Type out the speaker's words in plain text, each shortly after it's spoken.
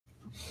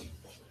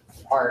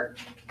part,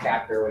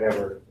 chapter,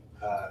 whatever,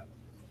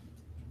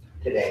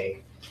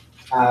 today.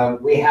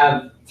 We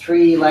have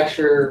 3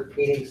 lecture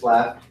meetings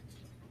left,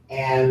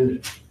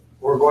 and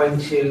we're going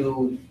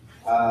to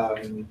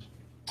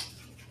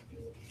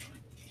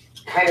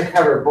kind of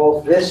cover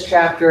both this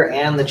chapter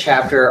and the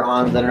chapter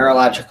on the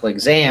neurological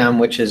exam,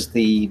 which is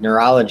the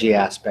neurology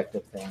aspect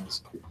of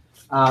things.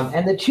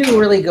 And the two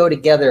really go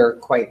together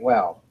quite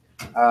well.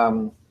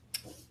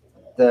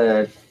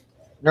 The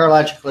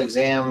neurological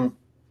exam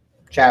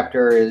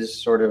chapter is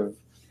sort of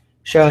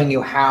showing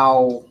you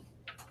how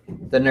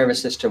the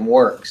nervous system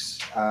works,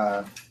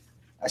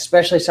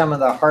 especially some of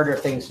the harder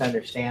things to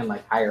understand,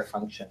 like higher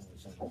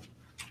functions,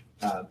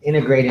 and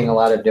integrating a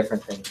lot of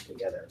different things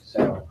together.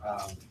 So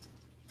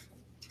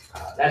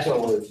that's what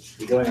we'll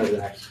be doing over the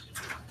next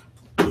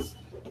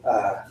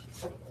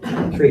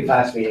 3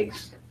 class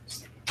meetings.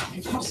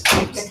 You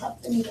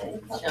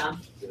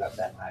left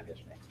that live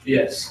yesterday.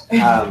 Yes.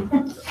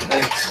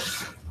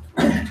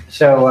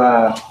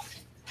 So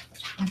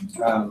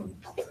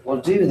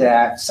we'll do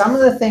that. Some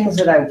of the things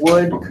that I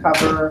would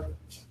cover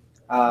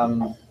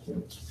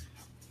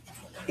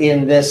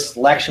in this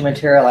lecture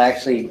material, I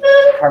actually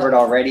covered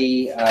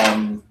already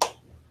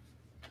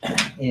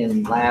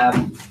in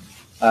lab.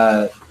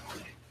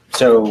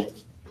 So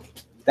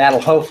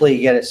that'll hopefully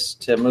get us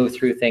to move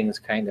through things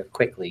kind of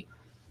quickly.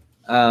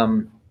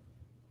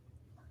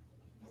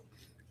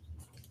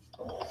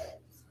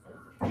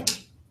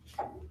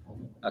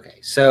 Okay,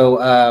 so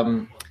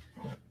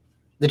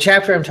the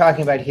chapter I'm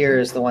talking about here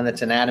is the one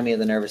that's anatomy of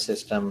the nervous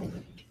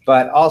system,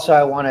 but also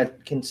I want to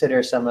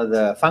consider some of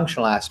the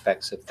functional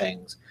aspects of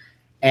things.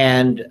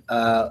 And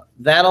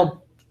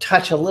that'll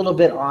touch a little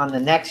bit on the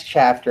next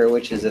chapter,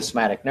 which is the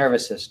somatic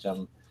nervous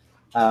system.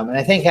 And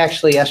I think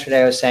actually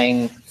yesterday I was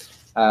saying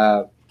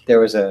there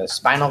was a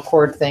spinal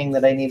cord thing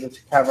that I needed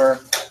to cover.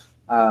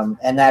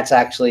 And that's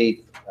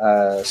actually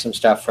some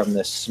stuff from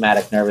the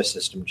somatic nervous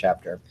system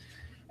chapter.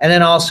 And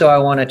then also I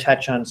want to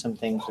touch on some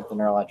things with the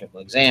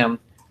neurological exam.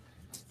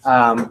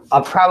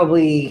 I'll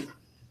probably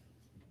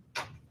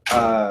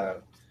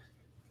talk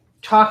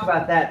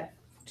about that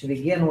to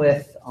begin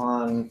with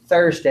on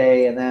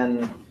Thursday, and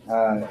then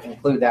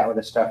include that with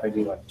the stuff I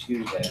do on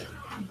Tuesday.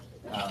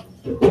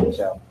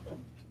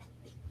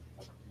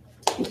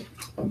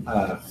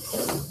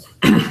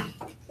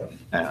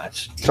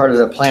 That's sort of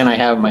the plan I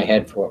have in my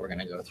head for what we're going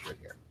to go through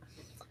here.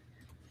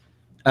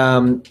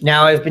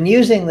 Now, I've been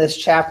using this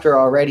chapter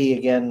already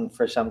again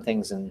for some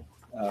things in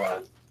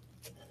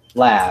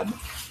lab.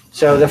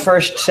 So the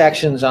first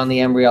section's on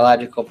the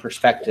embryological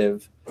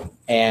perspective,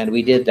 and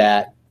we did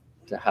that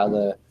to how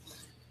the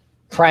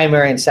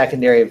primary and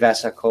secondary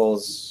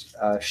vesicles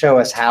show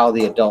us how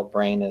the adult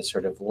brain is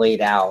sort of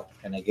laid out,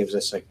 and it gives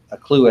us a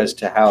clue as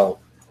to how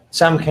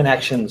some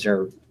connections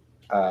are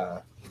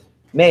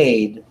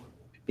made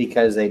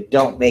because they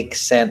don't make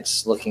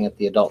sense looking at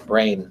the adult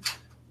brain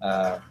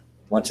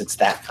once it's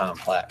that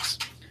complex.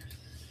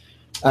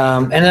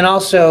 And then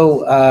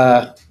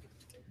also,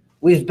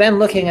 we've been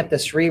looking at the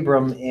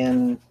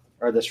cerebrum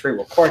or the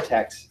cerebral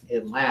cortex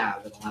in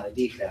lab in a lot of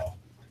detail.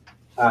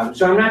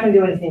 So I'm not going to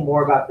do anything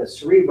more about the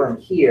cerebrum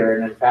here.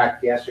 And in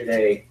fact,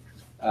 yesterday,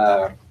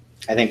 I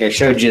think I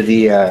showed you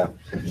the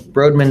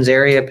Brodmann's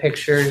area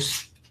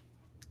pictures.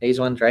 These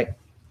ones, right?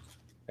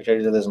 I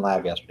showed you those in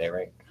lab yesterday,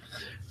 right?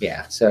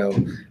 Yeah, so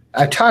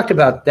I've talked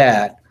about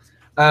that.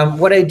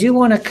 What I do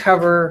want to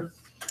cover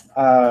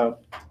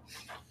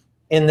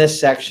in this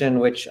section,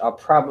 which I'll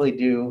probably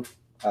do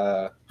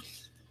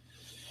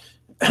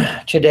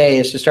today,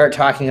 is to start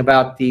talking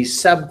about these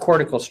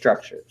subcortical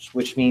structures,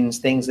 which means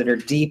things that are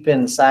deep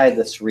inside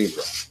the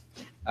cerebrum.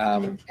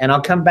 And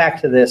I'll come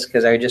back to this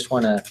because I just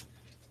want to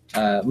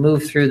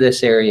move through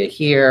this area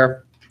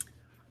here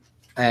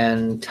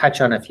and touch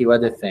on a few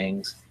other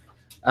things.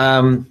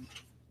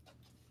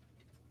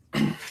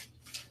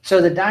 So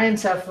the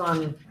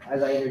diencephalon,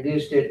 as I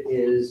introduced it,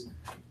 is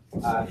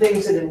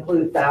things that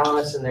include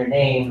thalamus in their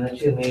name. The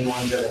two main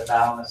ones are the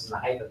thalamus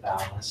and the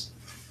hypothalamus.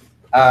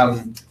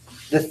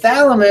 The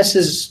thalamus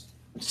is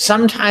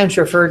sometimes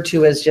referred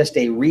to as just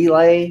a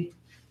relay,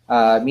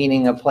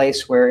 meaning a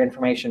place where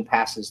information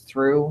passes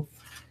through,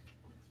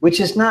 which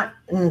is not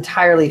an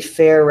entirely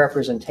fair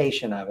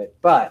representation of it,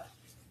 but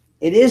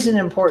it is an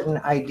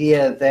important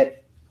idea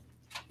that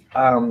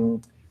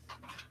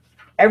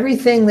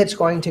everything that's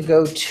going to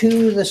go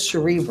to the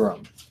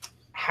cerebrum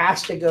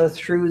has to go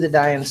through the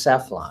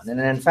diencephalon. And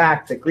in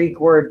fact, the Greek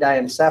word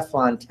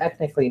diencephalon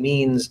technically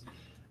means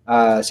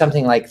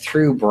something like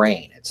through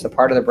brain. It's the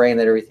part of the brain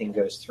that everything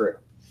goes through.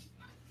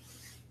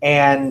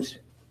 And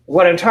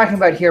what I'm talking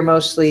about here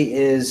mostly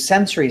is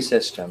sensory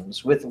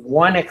systems. With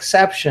one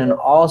exception,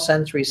 all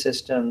sensory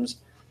systems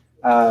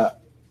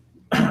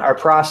are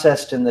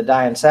processed in the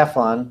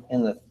diencephalon,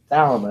 in the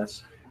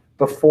thalamus,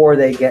 before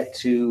they get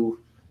to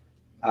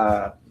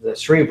the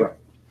cerebrum.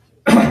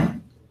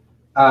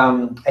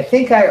 I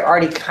think I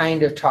already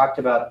kind of talked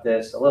about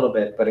this a little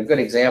bit, but a good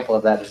example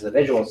of that is the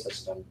visual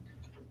system.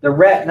 The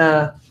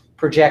retina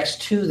projects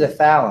to the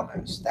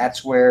thalamus.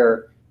 That's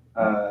where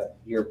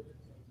your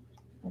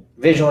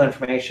visual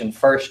information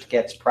first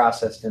gets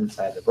processed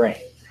inside the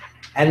brain.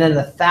 And then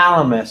the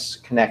thalamus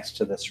connects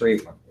to the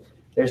cerebrum.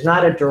 There's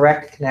not a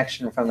direct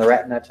connection from the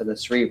retina to the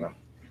cerebrum.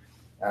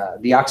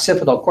 The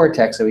occipital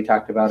cortex that we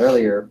talked about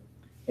earlier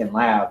in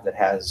lab that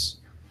has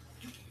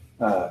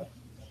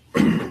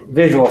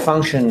visual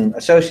function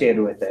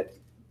associated with it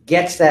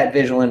gets that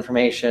visual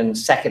information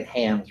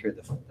secondhand through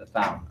the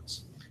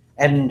thalamus.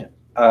 And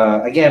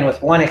again,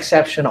 with one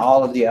exception,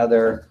 all of the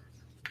other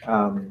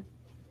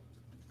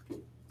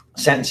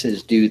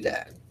senses do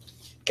that,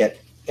 get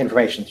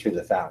information through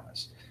the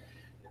thalamus.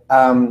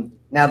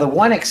 Now, the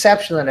one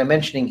exception that I'm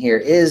mentioning here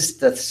is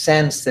the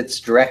sense that's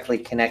directly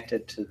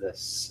connected to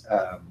this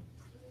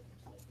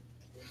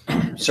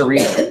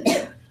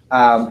cerebrum.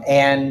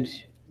 And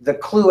the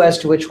clue as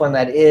to which one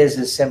that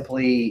is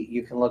simply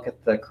you can look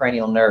at the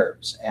cranial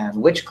nerves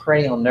and which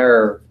cranial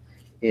nerve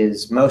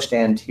is most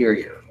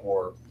anterior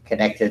or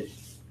connected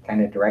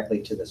kind of directly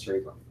to the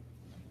cerebrum.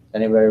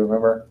 Anybody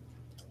remember?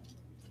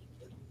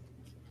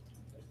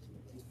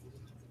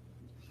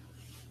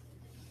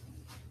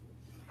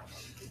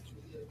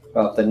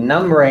 Well, if the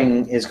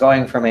numbering is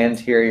going from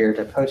anterior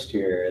to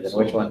posterior, then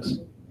which ones?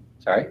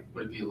 Sorry?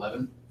 Would it be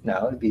 11?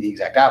 No, it'd be the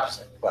exact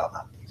opposite. Well,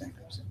 not the exact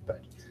opposite,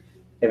 but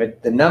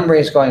if the numbering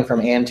is going from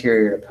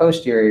anterior to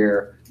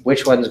posterior,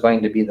 which one's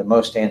going to be the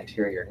most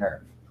anterior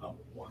nerve? Oh,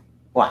 1.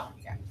 1,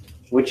 yeah.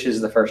 Which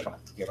is the first one?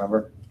 Do you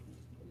remember?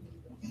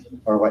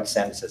 Or what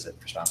sense is it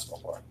responsible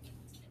for?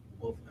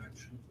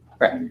 Olfaction.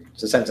 Right,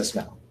 it's a sense of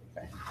smell.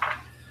 Okay.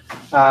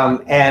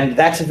 And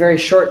that's a very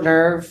short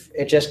nerve.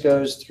 It just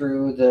goes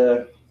through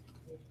the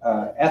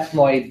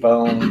ethmoid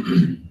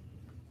bone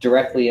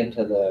directly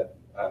into the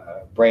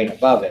brain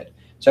above it.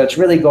 So it's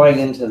really going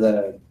into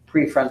the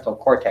prefrontal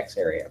cortex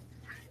area.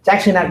 It's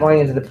actually not going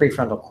into the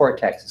prefrontal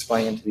cortex. It's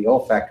going into the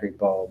olfactory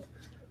bulb,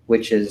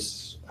 which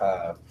is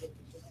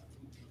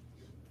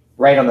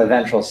right on the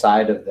ventral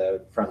side of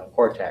the frontal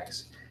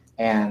cortex.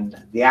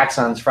 And the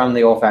axons from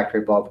the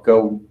olfactory bulb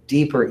go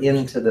deeper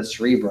into the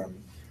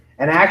cerebrum.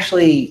 And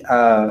actually,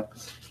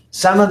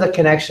 some of the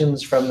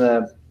connections from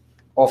the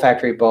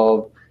olfactory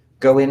bulb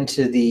go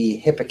into the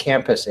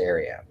hippocampus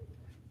area,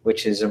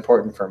 which is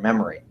important for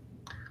memory.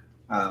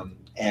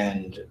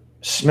 And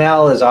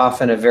smell is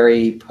often a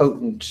very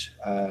potent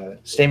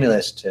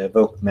stimulus to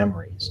evoke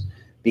memories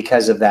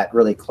because of that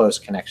really close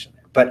connection.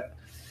 But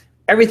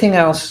everything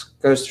else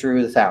goes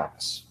through the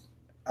thalamus.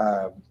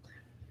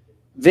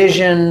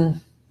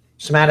 Vision,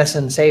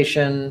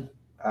 somatosensation,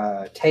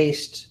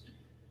 taste,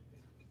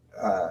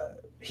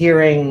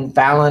 hearing,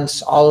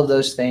 balance, all of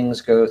those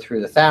things go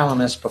through the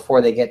thalamus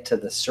before they get to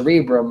the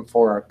cerebrum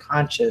for a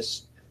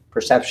conscious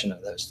perception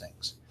of those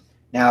things.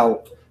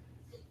 Now,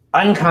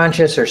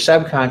 unconscious or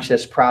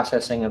subconscious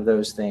processing of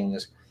those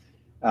things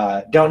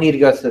don't need to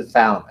go through the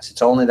thalamus.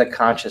 It's only the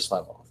conscious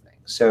level of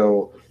things.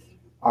 So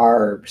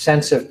our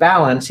sense of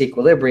balance,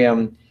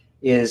 equilibrium,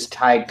 is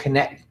tied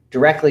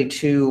directly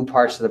to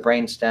parts of the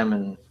brainstem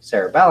and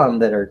cerebellum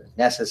that are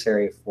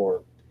necessary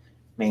for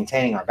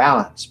maintaining our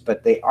balance,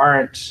 but they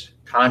aren't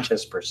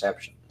conscious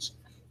perceptions.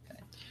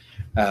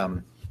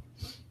 Okay.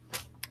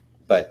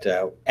 But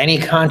any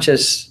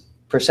conscious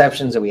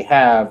perceptions that we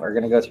have are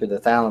going to go through the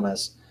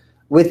thalamus,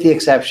 with the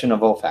exception of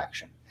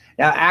olfaction.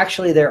 Now,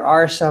 actually, there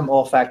are some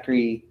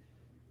olfactory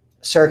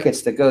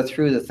circuits that go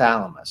through the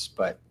thalamus,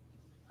 but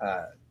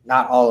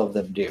not all of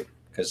them do,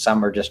 because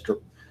some are just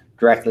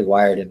directly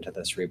wired into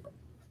the cerebrum.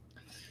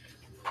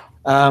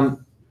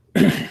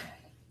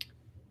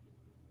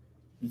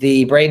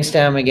 The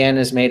brainstem, again,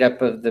 is made up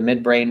of the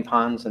midbrain,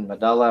 pons, and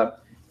medulla,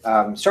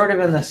 sort of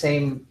in the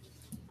same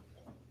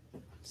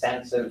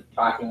sense of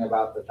talking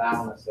about the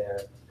thalamus there.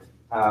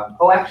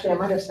 Oh, actually, I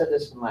might have said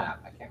this in lab.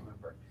 I can't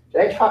remember.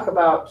 Did I talk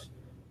about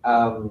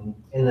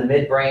in the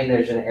midbrain,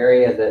 there's an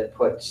area that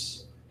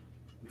puts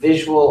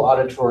visual,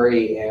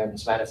 auditory, and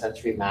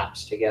somatosensory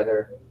maps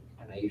together?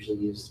 And I usually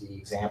use the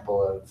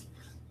example of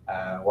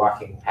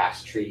walking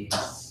past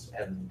trees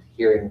and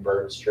hearing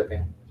birds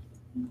chirping.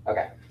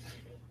 Okay.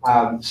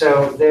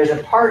 So there's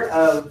a part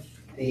of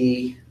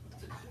the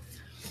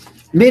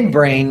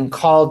midbrain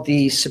called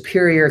the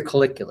superior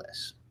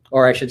colliculus,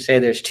 or I should say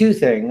there's two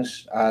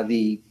things.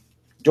 The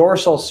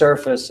dorsal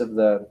surface of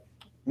the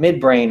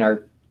midbrain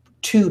are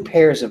two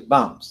pairs of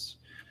bumps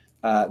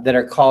that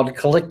are called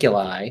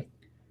colliculi,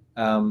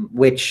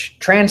 which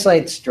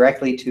translates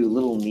directly to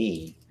little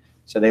knee.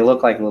 So they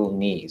look like little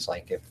knees,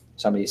 like if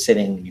somebody's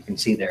sitting, you can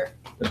see the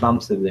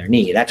bumps of their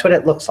knee. That's what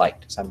it looks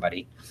like to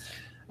somebody.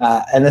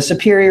 And the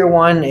superior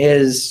one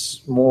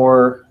is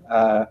more,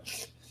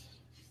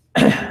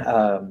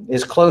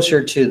 is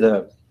closer to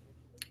the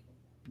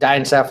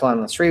diencephalon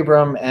and the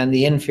cerebrum, and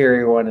the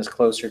inferior one is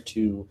closer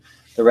to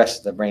the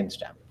rest of the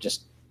brainstem,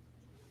 just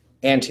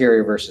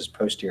anterior versus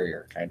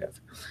posterior, kind of.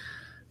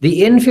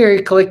 The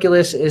inferior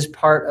colliculus is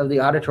part of the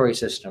auditory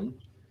system,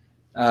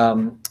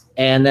 and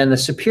then the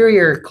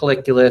superior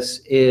colliculus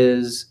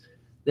is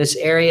this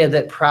area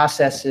that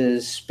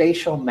processes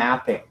spatial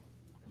mapping.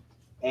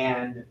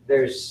 And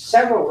there's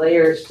several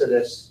layers to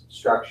this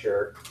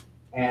structure,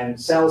 and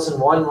cells in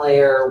one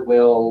layer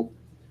will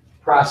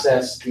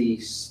process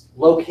the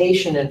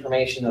location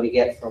information that we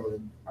get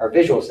from our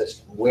visual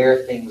system,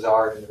 where things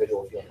are in the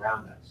visual field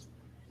around us.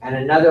 And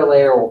another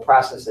layer will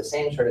process the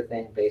same sort of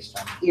thing based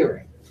on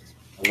hearing,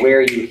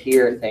 where you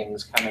hear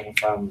things coming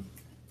from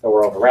the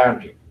world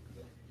around you.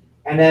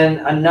 And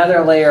then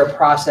another layer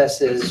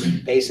processes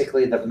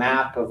basically the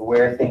map of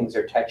where things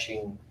are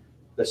touching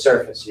the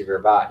surface of your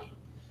body.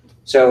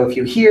 So if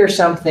you hear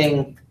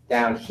something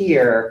down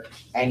here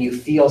and you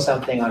feel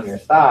something on your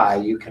thigh,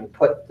 you can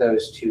put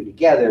those two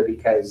together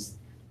because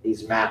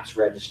these maps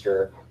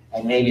register,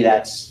 and maybe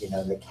that's, you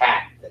know, the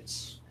cat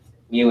that's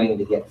mewing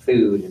to get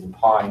food and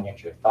pawing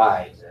at your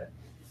thigh to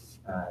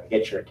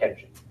get your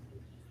attention.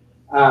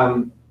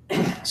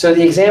 So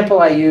the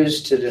example I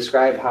use to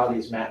describe how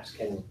these maps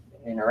can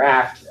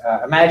interact,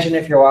 imagine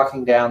if you're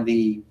walking down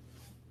the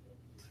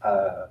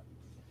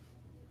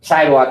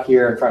sidewalk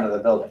here in front of the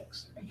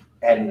buildings,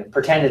 and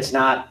pretend it's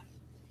not,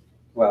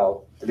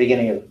 well, the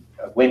beginning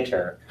of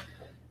winter,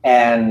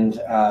 and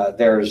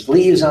there's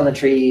leaves on the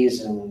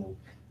trees and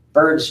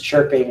birds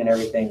chirping and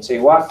everything. So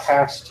you walk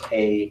past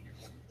a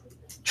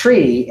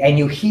tree and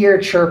you hear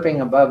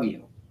chirping above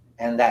you,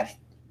 and that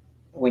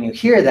when you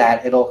hear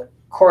that, it'll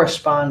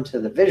correspond to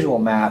the visual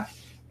map,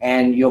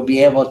 and you'll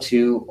be able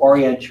to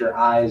orient your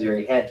eyes or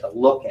your head to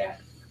look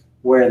at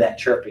where that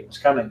chirping is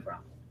coming from.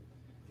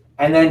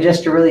 And then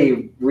just to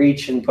really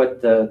reach and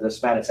put the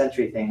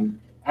somatosensory thing,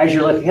 as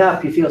you're looking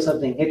up, you feel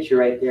something hit you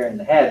right there in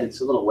the head.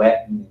 It's a little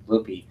wet and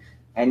loopy,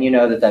 and you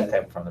know that that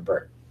came from the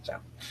bird. So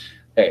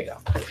there you go.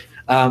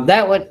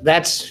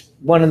 That's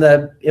one of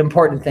the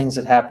important things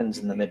that happens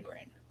in the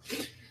midbrain.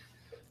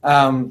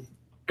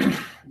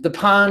 The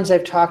pons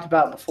I've talked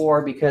about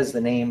before, because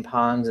the name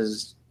pons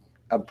is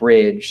a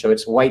bridge, so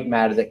it's white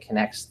matter that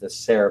connects the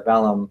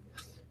cerebellum,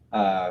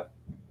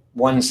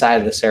 one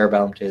side of the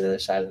cerebellum to the other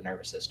side of the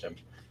nervous system,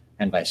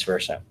 and vice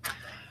versa.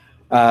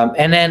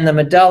 And then the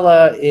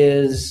medulla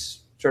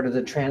is sort of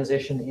the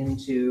transition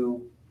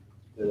into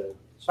the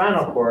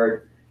spinal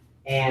cord,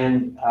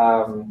 and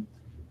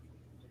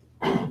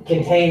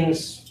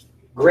contains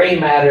gray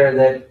matter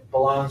that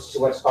belongs to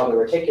what's called the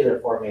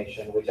reticular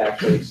formation, which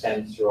actually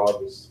extends through all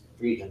these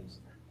regions,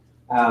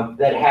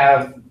 that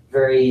have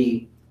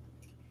very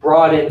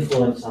broad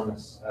influence on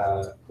this,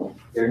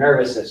 your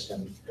nervous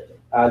system.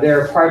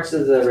 There are parts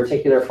of the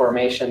reticular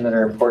formation that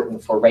are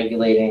important for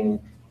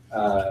regulating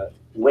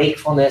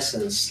wakefulness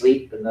and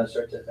sleep and those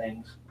sorts of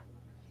things.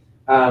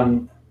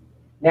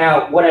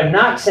 Now, what I'm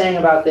not saying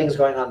about things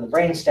going on in the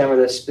brainstem are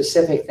the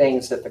specific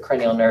things that the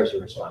cranial nerves are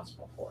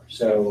responsible for.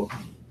 So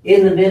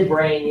in the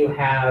midbrain, you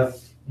have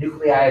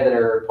nuclei that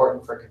are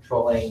important for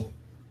controlling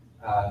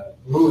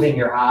moving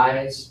your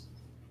eyes.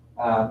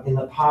 In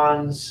the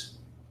pons,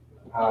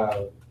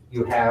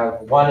 you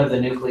have one of the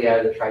nuclei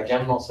of the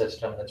trigeminal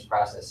system that's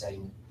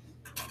processing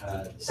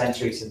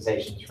sensory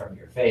sensations from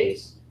your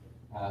face.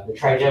 The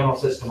trigeminal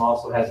system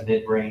also has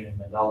midbrain and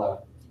medulla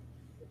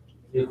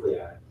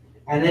nuclei.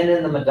 And then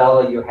in the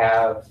medulla, you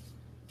have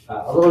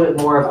a little bit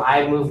more of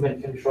eye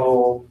movement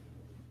control.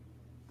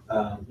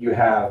 You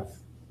have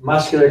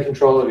muscular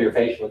control of your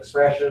facial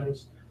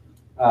expressions,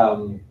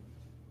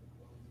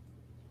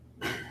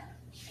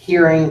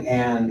 hearing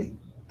and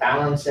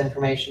balance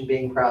information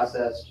being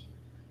processed,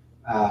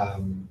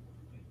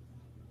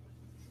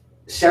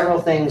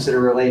 several things that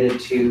are related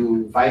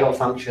to vital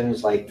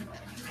functions like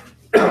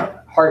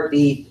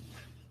heartbeat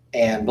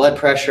and blood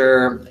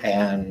pressure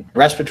and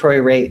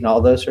respiratory rate and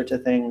all those sorts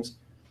of things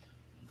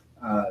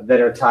that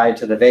are tied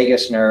to the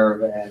vagus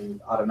nerve and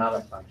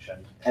autonomic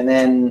function. And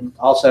then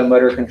also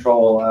motor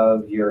control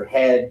of your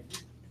head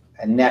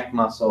and neck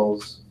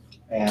muscles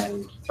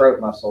and throat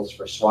muscles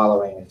for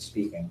swallowing and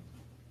speaking.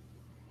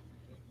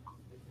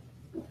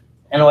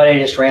 And what I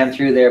just ran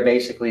through there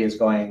basically is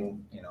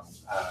going, you know,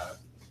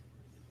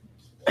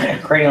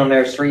 cranial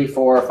nerves 3,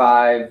 4,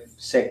 5,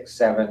 6,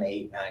 7,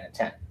 8, 9, and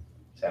 10.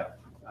 So,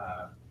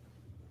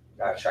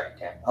 sorry,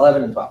 10,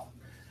 11, and 12.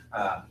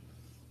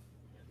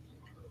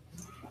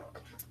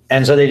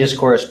 And so they just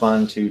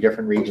correspond to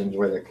different regions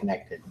where they're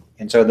connected.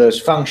 And so those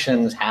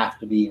functions have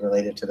to be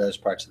related to those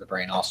parts of the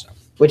brain also,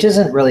 which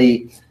isn't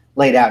really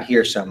laid out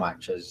here so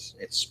much, as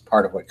it's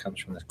part of what comes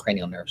from the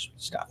cranial nerves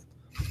stuff.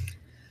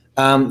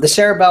 The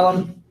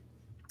cerebellum,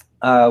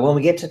 when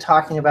we get to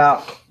talking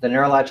about the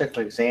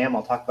neurological exam,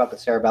 I'll talk about the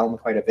cerebellum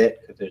quite a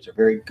bit because there's a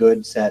very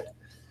good set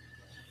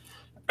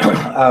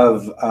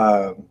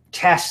of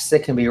tests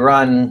that can be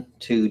run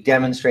to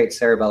demonstrate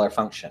cerebellar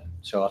function.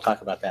 So I'll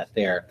talk about that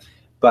there.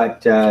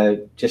 But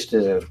just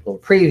as a little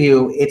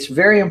preview, it's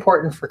very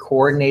important for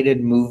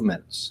coordinated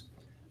movements.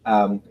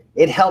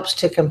 It helps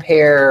to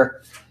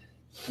compare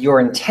your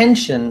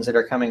intentions that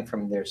are coming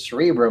from their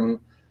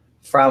cerebrum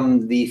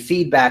from the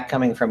feedback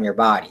coming from your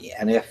body.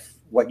 And if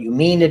what you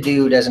mean to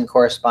do doesn't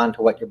correspond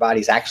to what your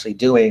body's actually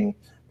doing,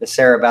 the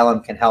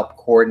cerebellum can help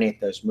coordinate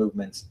those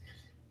movements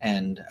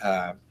and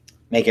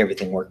make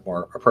everything work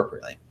more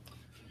appropriately.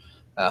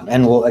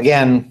 And we'll,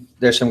 again,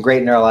 there's some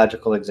great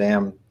neurological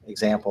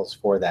examples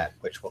for that,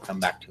 which we'll come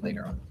back to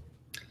later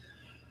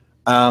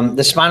on.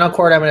 The spinal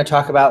cord I'm going to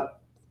talk about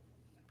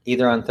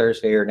either on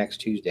Thursday or next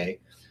Tuesday.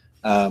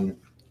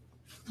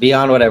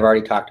 Beyond what I've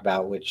already talked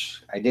about,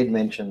 which I did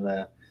mention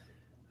the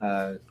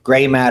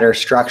gray matter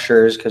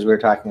structures, because we were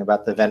talking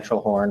about the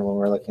ventral horn when we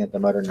were looking at the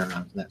motor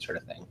neurons and that sort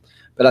of thing.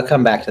 But I'll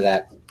come back to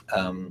that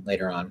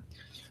later on.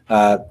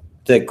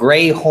 The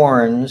gray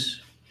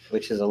horns,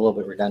 which is a little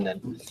bit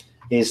redundant,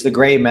 is the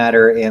gray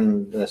matter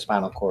in the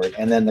spinal cord.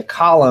 And then the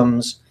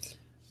columns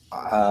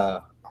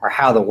are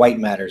how the white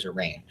matter is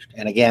arranged.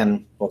 And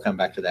again, we'll come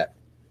back to that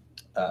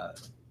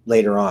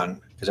later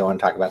on, because I want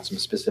to talk about some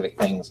specific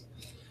things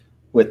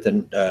with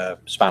the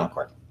spinal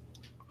cord.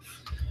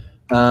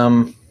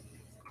 So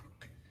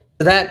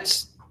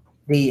that's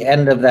the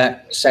end of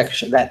that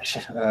section. That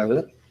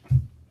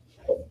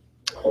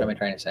what am I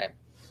trying to say?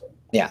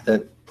 Yeah,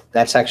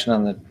 that section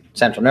on the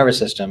central nervous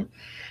system.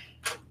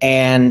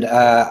 And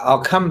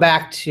I'll come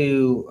back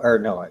to, or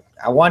no,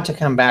 I want to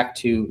come back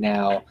to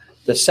now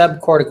the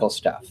subcortical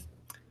stuff.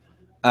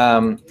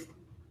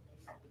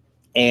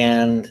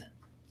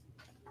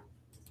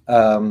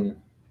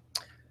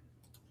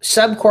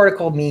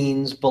 Subcortical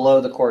means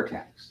below the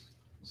cortex.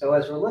 So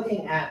as we're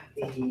looking at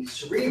the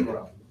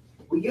cerebrum,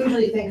 we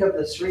usually think of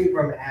the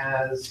cerebrum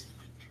as,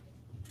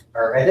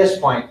 or at this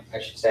point, I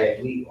should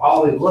say,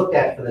 all we've looked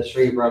at for the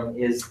cerebrum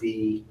is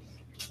the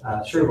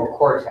cerebral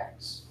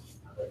cortex.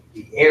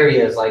 The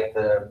areas like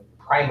the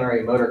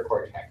primary motor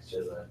cortex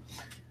or the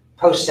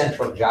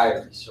postcentral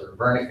gyrus or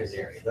Wernicke's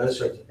area, those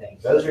sorts of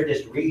things. Those are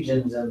just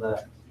regions in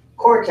the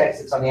cortex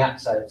that's on the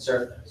outside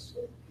surface.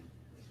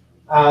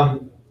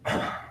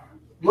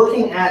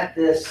 Looking at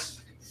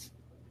this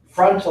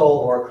frontal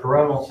or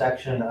coronal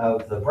section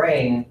of the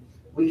brain,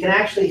 we can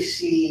actually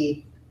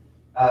see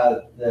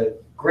the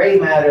gray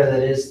matter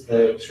that is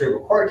the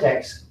cerebral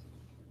cortex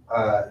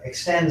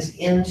extends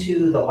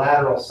into the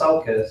lateral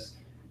sulcus.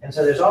 And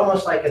so there's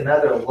almost like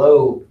another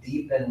lobe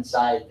deep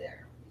inside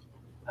there.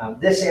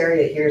 This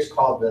area here is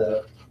called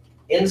the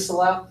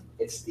insula.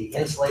 It's the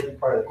insulated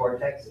part of the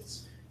cortex.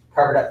 It's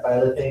covered up by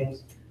other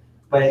things,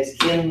 but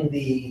it's in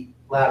the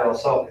lateral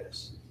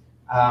sulcus.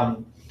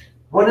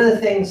 One of the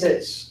things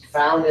that's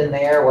found in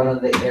there, one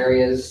of the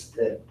areas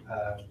that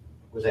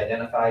was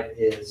identified,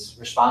 is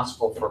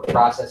responsible for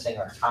processing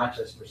our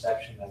conscious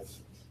perception of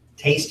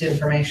taste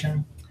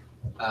information.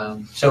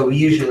 So we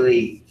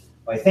usually,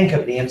 when I think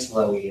of the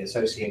insula, we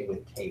associate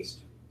with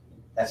taste.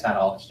 That's not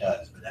all it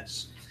does, but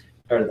that's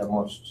sort of the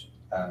most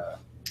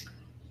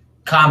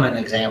common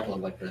example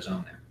of what goes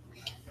on there.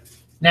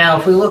 Now,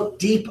 if we look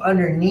deep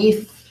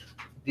underneath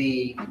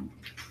the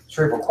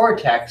cerebral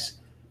cortex,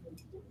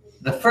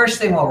 the first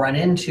thing we'll run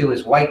into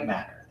is white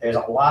matter. There's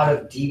a lot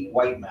of deep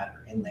white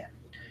matter in there.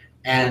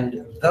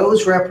 And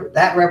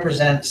that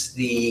represents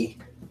the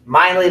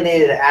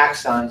myelinated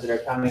axons that are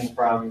coming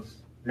from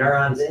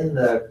neurons in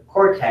the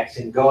cortex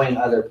and going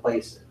other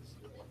places.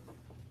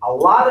 A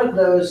lot of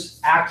those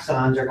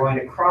axons are going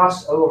to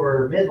cross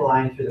over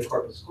midline through the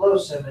corpus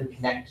callosum and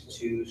connect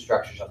to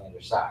structures on the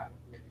other side.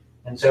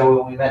 And so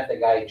when we met the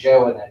guy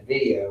Joe in that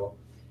video,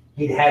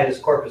 he'd had his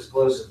corpus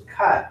callosum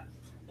cut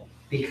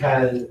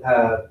because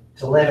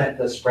to limit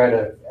the spread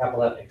of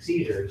epileptic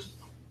seizures.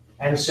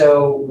 And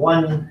so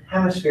one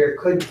hemisphere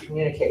couldn't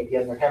communicate with the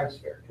other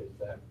hemisphere because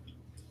the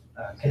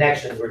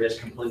connections were just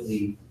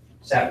completely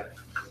severed.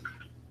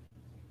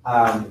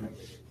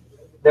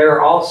 There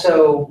are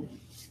also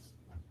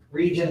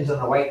regions in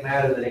the white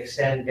matter that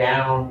extend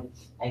down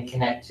and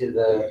connect to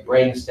the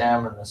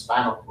brainstem and the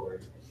spinal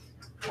cord.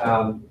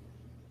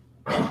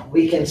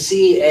 We can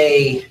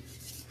see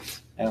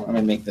let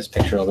me make this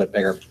picture a little bit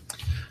bigger.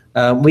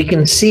 We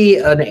can see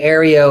an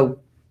area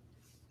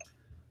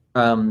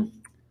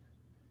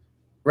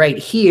right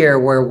here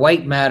where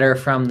white matter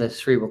from the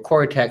cerebral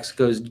cortex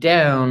goes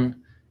down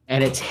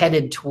and it's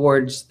headed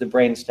towards the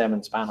brainstem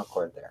and spinal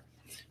cord there.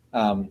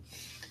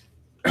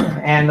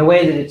 And the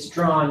way that it's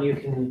drawn, you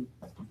can,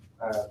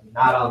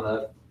 not on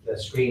the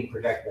screen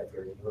projected up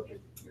here, when you look at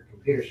your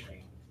computer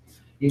screen,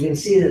 you can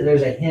see that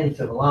there's a hint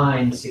of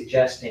lines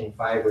suggesting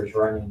fibers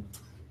running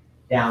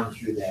down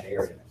through that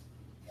area.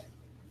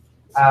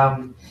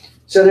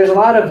 So there's a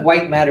lot of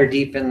white matter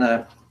deep in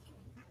the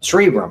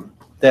cerebrum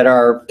that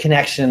are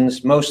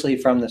connections mostly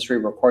from the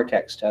cerebral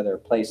cortex to other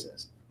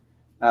places.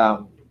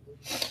 But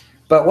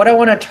what I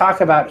want to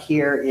talk about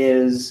here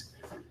is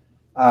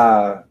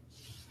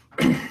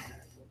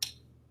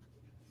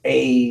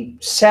a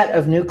set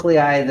of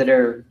nuclei that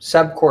are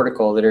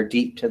subcortical, that are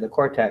deep to the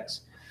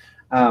cortex,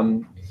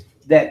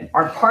 that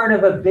are part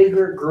of a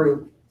bigger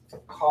group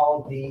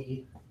called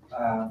the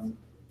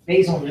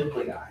basal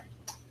nuclei.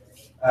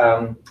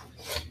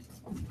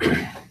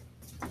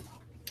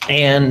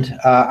 And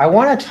I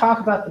want to talk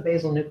about the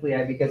basal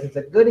nuclei because it's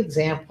a good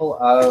example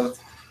of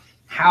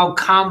how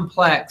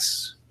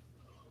complex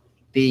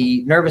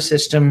the nervous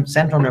system,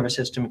 central nervous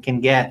system, can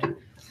get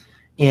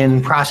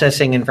in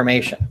processing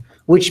information,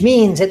 which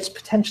means it's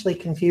potentially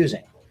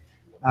confusing.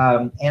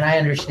 And I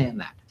understand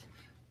that.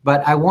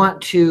 But I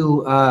want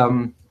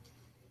to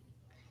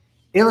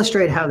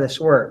illustrate how this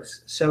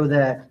works so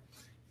that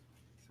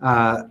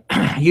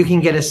you can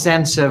get a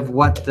sense of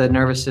what the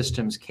nervous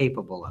system is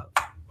capable of.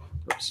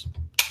 Oops. maps.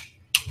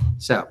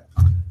 So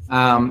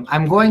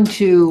I'm going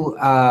to,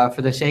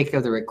 for the sake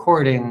of the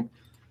recording,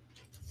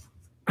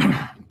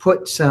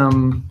 put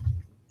some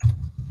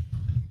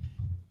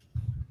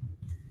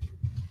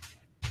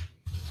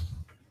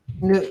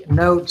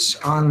notes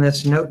on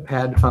this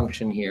notepad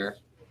function here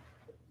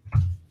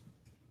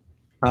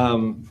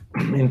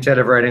instead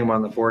of writing them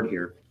on the board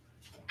here.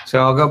 So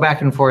I'll go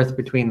back and forth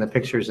between the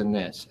pictures and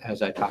this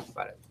as I talk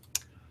about it.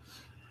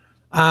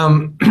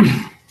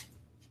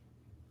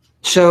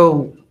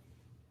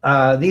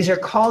 These are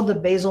called the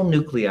basal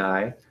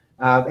nuclei.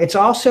 It's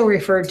also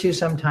referred to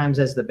sometimes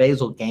as the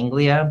basal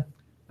ganglia.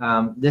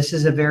 This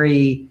is a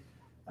very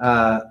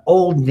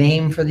old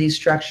name for these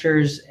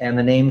structures, and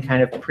the name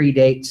kind of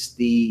predates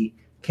the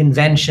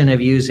convention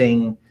of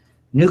using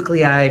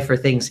nuclei for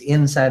things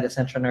inside the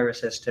central nervous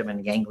system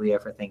and ganglia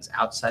for things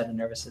outside the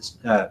nervous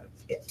system.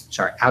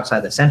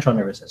 Outside the central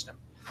nervous system.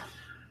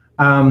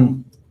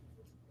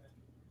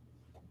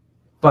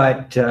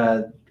 But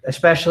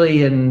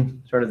especially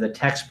in sort of the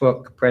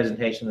textbook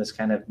presentation of this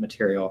kind of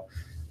material,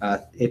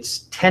 it's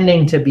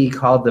tending to be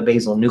called the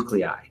basal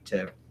nuclei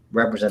to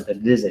represent that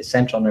it is a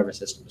central nervous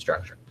system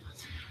structure.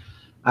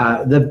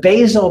 The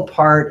basal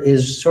part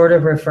is sort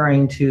of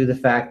referring to the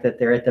fact that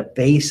they're at the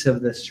base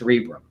of the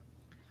cerebrum.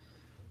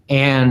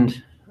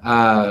 And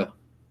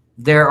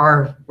there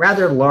are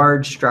rather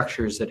large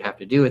structures that have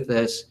to do with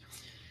this.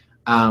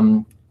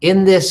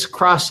 In this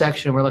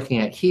cross-section we're looking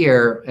at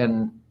here,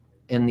 and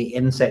in the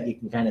inset you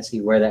can kind of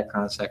see where that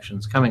cross-section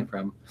is coming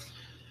from.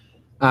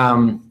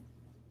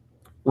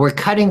 We're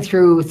cutting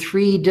through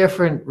 3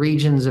 different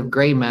regions of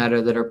gray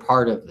matter that are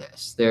part of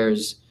this.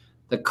 There's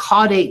the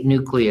caudate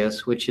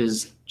nucleus, which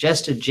is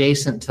just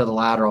adjacent to the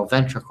lateral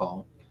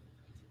ventricle,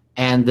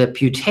 and the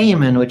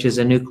putamen, which is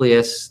a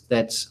nucleus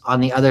that's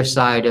on the other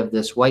side of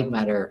this white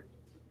matter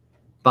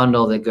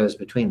bundle that goes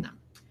between them.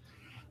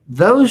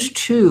 Those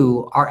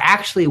two are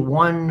actually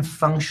one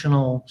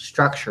functional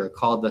structure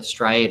called the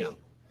striatum.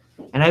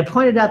 And I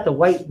pointed out the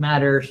white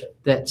matter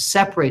that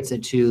separates the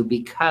two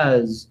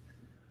because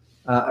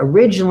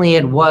originally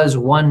it was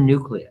one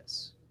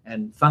nucleus,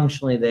 and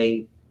functionally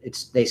they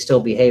still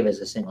behave as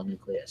a single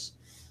nucleus.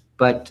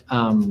 But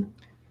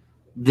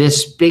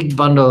this big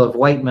bundle of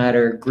white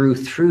matter grew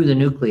through the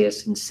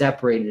nucleus and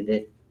separated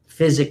it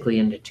physically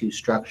into 2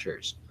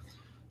 structures.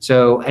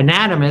 So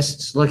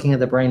anatomists looking at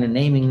the brain and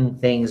naming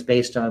things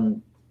based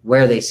on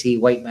where they see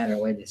white matter,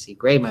 where they see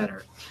gray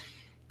matter,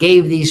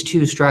 gave these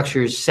 2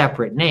 structures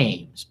separate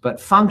names. But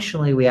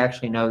functionally, we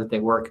actually know that they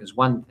work as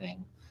one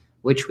thing,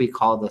 which we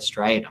call the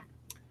striatum.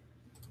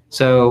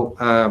 So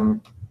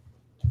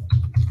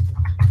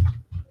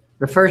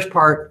the first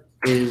part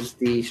is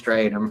the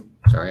striatum.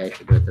 Sorry, I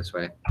should do it this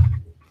way.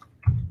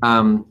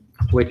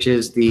 Which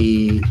is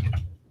the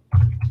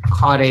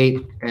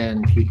caudate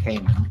and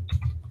putamen.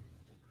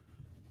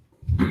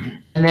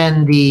 And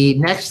then the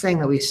next thing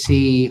that we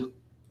see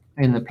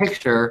in the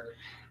picture,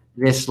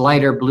 this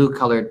lighter blue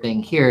colored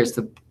thing here, is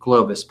the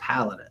globus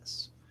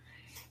pallidus.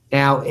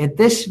 Now, at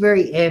this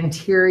very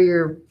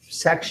anterior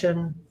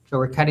section, so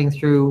we're cutting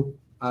through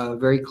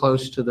very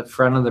close to the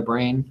front of the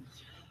brain,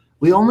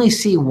 we only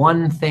see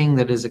one thing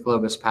that is a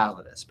globus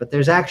pallidus, but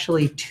there's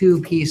actually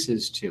 2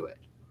 pieces to it.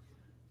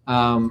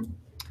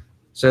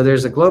 So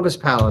there's a globus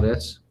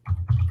pallidus,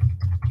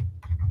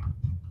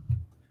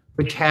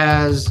 which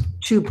has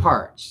 2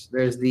 parts.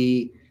 There's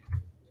the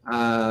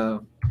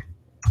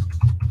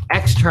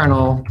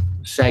external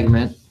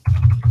segment,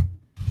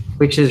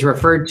 which is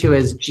referred to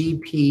as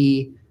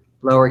GP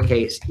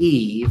lowercase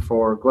e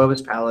for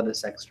globus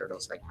pallidus external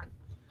segment.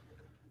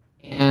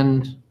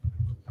 And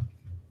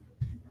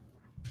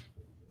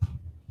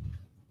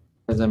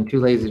as I'm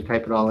too lazy to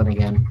type it all in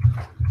again,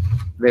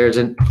 there's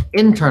an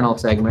internal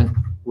segment,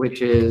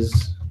 which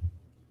is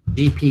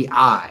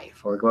GPI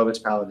for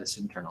globus pallidus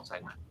internal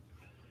segment.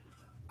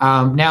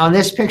 Now, in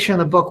this picture in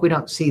the book, we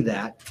don't see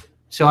that.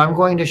 So I'm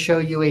going to show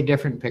you a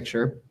different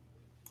picture.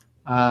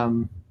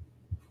 That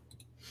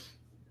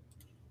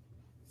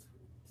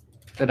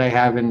I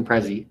have in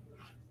Prezi.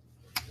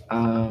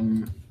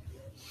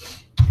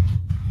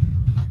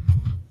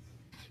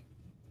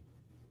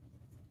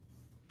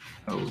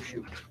 Oh,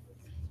 shoot.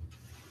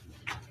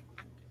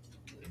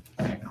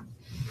 There you go.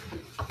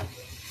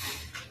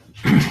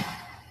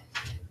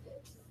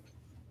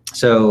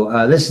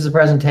 So this is a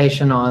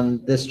presentation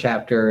on this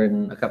chapter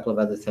and a couple of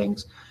other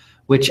things,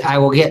 which I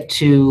will get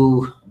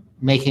to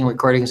making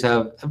recordings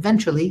of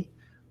eventually.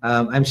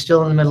 I'm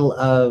still in the middle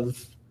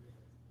of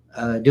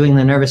doing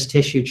the nervous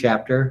tissue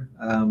chapter.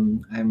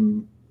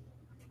 I'm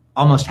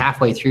almost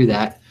halfway through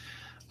that.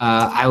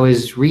 I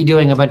was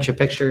redoing a bunch of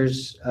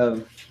pictures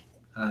of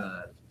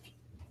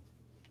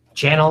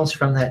channels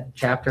from that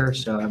chapter,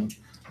 so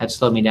that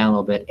slowed me down a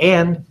little bit.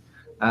 And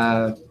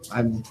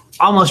I'm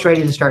almost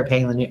ready to start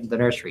paying the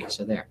nursery,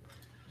 so there.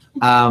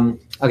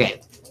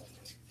 Okay.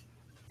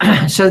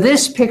 So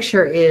this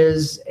picture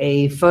is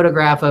a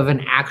photograph of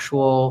an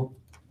actual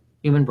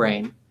human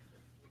brain.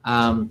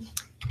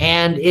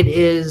 And it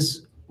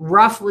is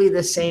roughly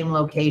the same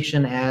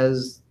location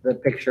as the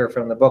picture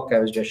from the book I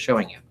was just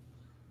showing you.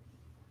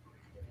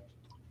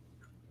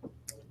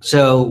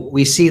 So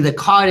we see the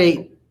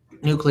caudate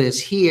nucleus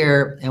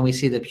here, and we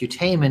see the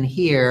putamen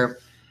here,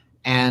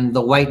 and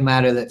the white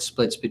matter that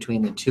splits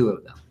between the two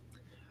of them.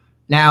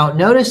 Now,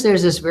 notice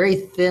there's this very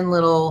thin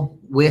little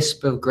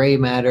wisp of gray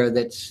matter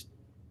that's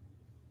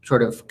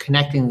sort of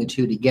connecting the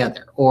two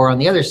together. Or on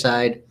the other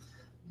side,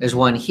 there's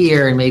one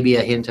here and maybe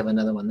a hint of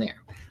another one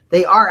there.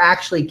 They are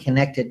actually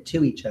connected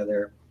to each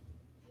other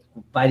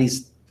by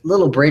these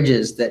little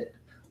bridges that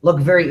look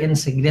very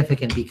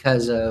insignificant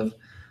because of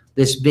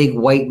this big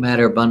white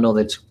matter bundle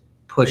that's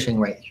pushing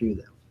right through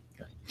them.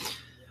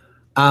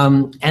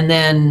 And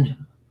then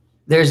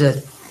there's a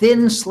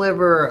thin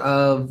sliver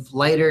of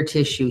lighter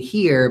tissue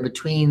here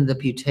between the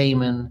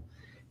putamen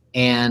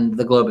and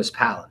the globus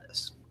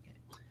pallidus.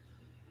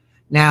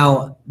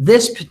 Now,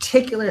 this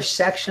particular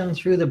section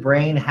through the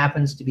brain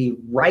happens to be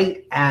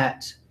right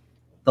at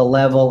the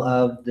level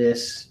of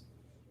this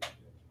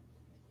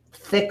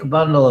thick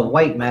bundle of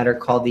white matter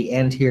called the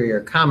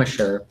anterior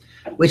commissure,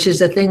 which is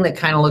the thing that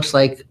kind of looks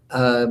like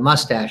a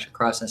mustache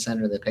across the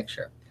center of the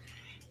picture.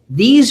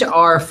 These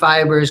are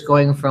fibers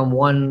going from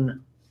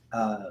one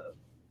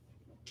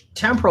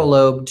temporal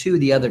lobe to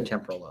the other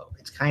temporal lobe.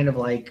 It's kind of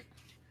like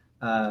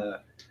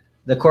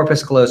the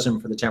corpus callosum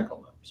for the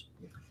temporal lobes.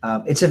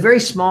 It's a very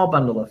small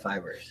bundle of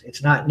fibers.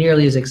 It's not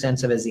nearly as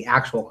extensive as the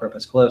actual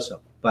corpus callosum,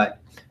 but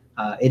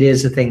it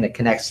is the thing that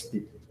connects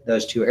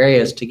those two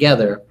areas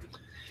together.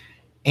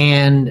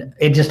 And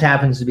it just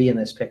happens to be in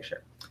this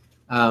picture.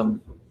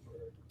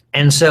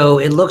 And so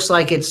it looks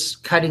like it's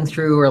cutting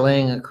through or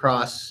laying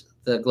across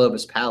the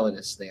globus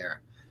pallidus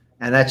there.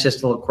 And that's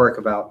just a little quirk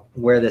about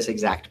where this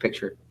exact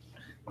picture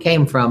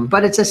came from,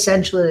 but it's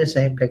essentially the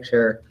same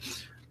picture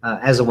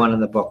as the one in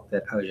the book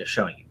that I was just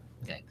showing you.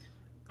 Okay.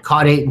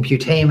 Caudate and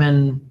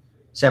putamen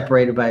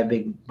separated by a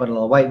big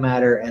bundle of white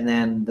matter, and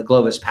then the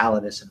globus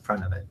pallidus in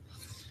front of it.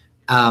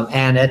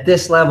 And at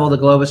this level, the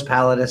globus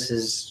pallidus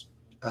is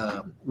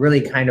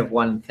really kind of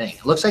one thing.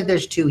 It looks like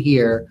there's two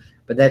here,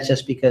 but that's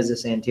just because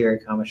this anterior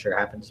commissure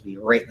happens to be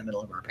right in the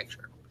middle of our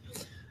picture.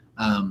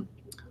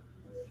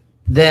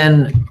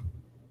 Then,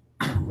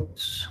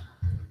 oops,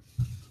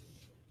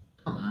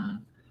 come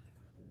on.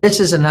 This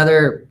is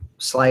another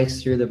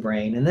slice through the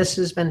brain, and this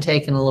has been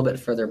taken a little bit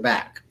further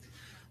back.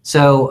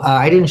 So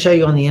I didn't show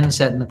you on the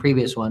inset in the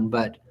previous one,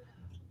 but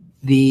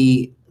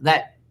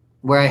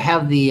where I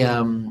have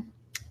the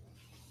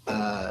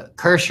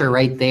cursor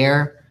right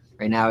there,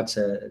 right now it's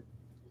a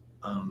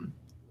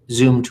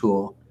zoom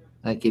tool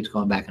that keeps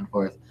going back and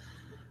forth.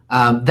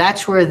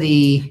 That's where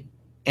the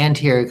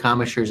anterior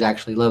commissure is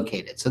actually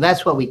located. So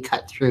that's what we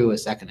cut through a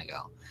second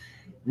ago.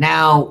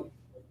 Now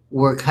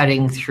we're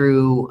cutting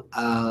through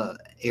a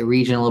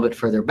region a little bit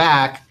further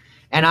back,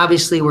 and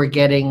obviously we're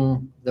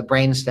getting the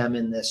brainstem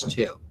in this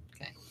too.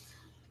 Okay.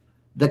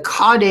 The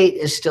caudate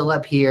is still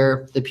up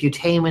here, the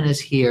putamen is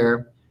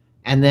here,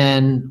 and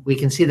then we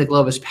can see the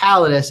globus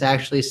pallidus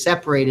actually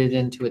separated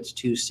into its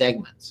two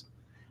segments.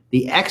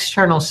 The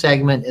external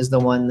segment is the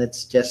one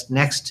that's just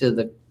next to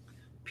the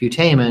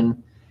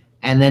putamen,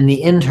 and then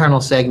the internal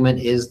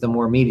segment is the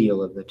more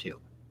medial of the two.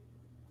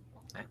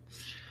 Okay.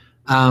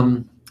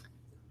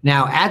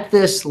 Now, at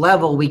this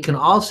level, we can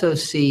also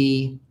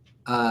see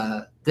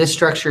this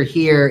structure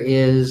here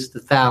is the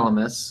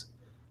thalamus.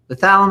 The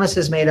thalamus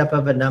is made up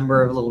of a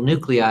number of little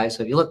nuclei.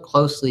 So if you look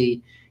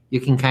closely,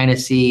 you can kind of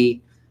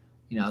see,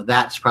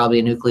 that's probably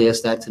a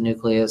nucleus, that's a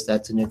nucleus,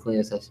 that's a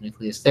nucleus, that's a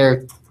nucleus. There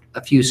are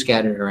a few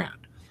scattered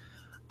around.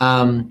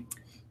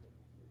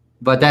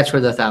 But that's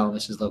where the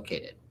thalamus is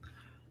located.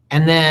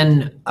 And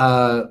then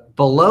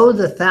below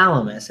the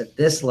thalamus, at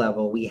this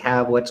level, we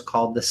have what's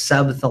called the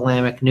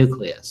subthalamic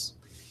nucleus.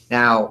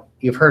 Now,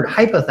 you've heard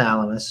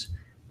hypothalamus.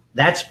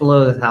 That's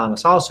below the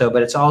thalamus also,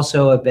 but it's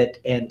also a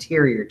bit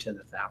anterior to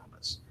the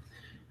thalamus.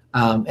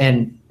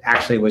 And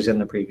actually was in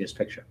the previous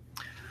picture.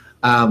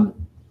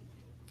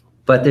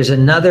 But there's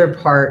another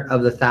part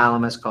of the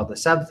thalamus called the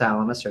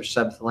subthalamus or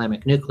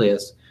subthalamic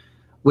nucleus,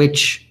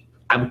 which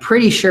I'm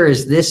pretty sure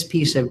is this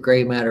piece of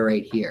gray matter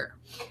right here.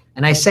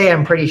 And I say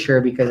I'm pretty sure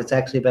because it's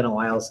actually been a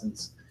while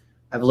since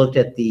I've looked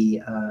at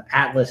the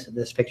atlas that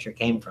this picture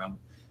came from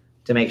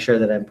to make sure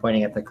that I'm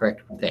pointing at the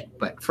correct thing.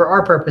 But for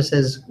our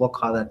purposes, we'll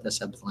call that the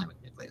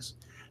subthalamic nucleus.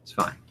 It's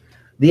fine.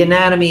 The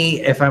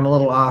anatomy, if I'm a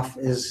little off,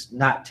 is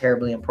not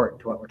terribly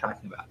important to what we're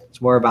talking about. It's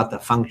more about the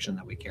function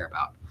that we care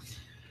about.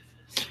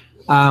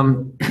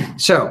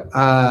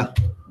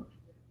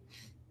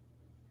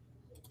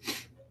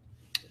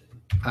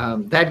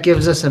 That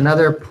gives us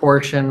another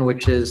portion,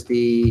 which is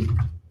the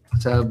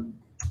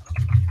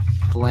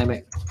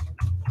subthalamic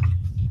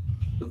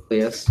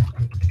nucleus,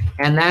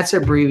 and that's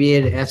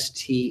abbreviated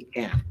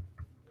STN.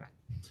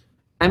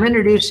 I'm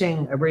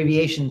introducing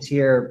abbreviations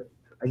here,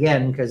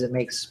 again, because it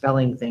makes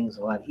spelling things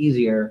a lot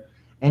easier,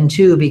 and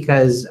two,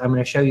 because I'm going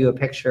to show you a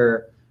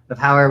picture of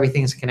how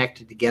everything's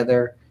connected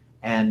together,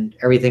 and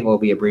everything will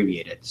be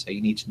abbreviated, so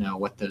you need to know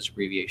what those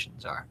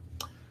abbreviations are.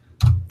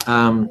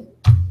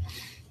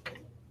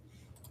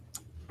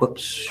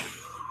 Whoops.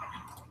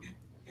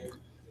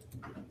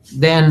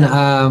 Then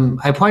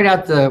I point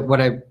out what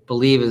I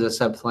believe is a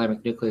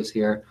subthalamic nucleus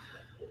here.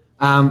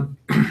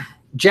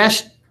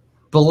 Just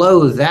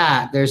below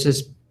that, there's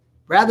this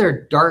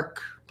rather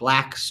dark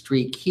black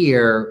streak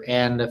here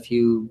and a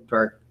few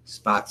dark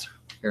spots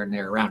here and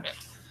there around it.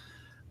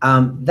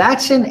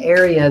 That's an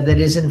area that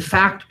is in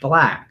fact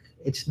black.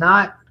 It's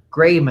not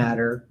gray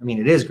matter. I mean,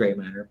 it is gray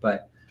matter,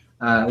 but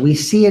we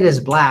see it as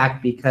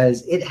black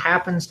because it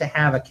happens to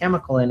have a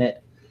chemical in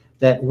it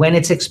that when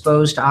it's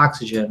exposed to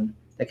oxygen,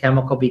 the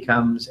chemical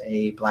becomes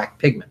a black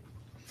pigment.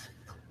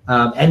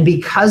 And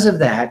because of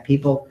that,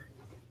 people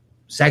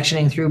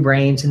sectioning through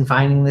brains and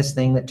finding this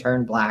thing that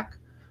turned black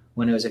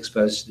when it was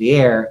exposed to the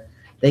air,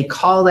 they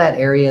call that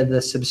area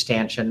the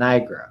substantia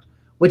nigra,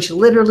 which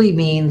literally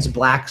means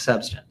black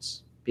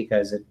substance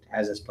because it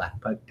has this black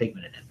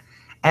pigment in it.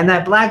 And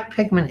that black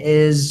pigment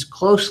is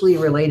closely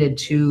related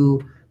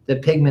to the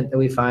pigment that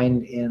we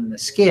find in the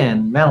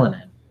skin,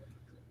 melanin.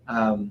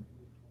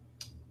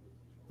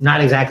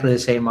 Not exactly the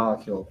same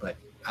molecule, but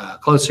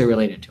closely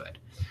related to it.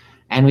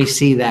 And we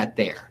see that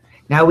there.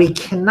 Now, we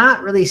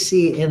cannot really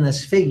see in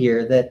this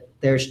figure that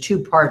there's two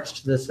parts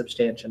to the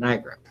substantia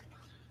nigra.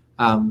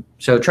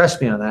 So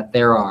trust me on that,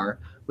 there are.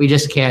 We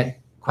just can't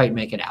quite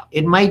make it out.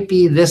 It might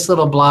be this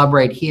little blob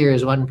right here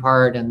is one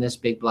part and this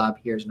big blob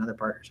here is another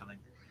part or something.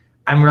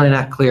 I'm really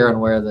not clear on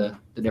where the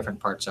different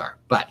parts are,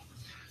 but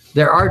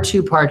there are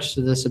two parts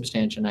to the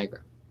substantia nigra.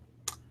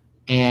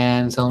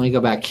 And so let me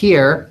go back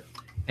here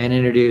and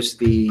introduce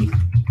the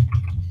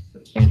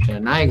substantia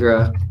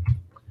nigra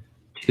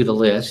to the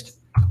list.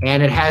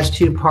 And it has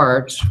two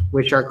parts,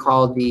 which are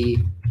called the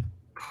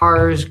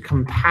pars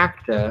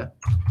compacta,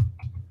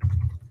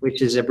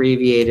 which is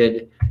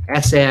abbreviated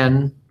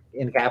SN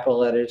in capital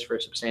letters for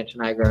substantia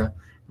nigra,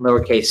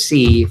 lowercase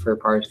c for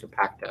pars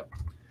compacta.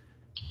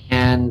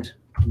 And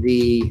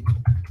the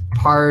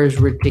pars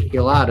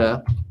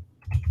reticulata,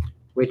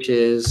 which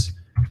is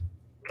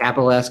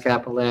capital S,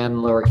 capital N,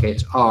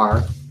 lowercase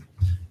r.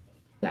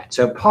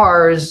 So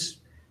pars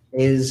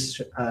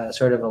is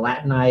sort of a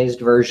Latinized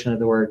version of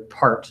the word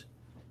part.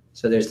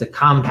 So there's the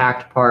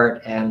compact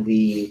part and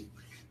the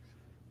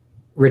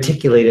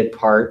reticulated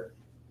part,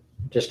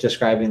 just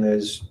describing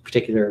those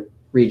particular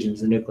regions,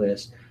 the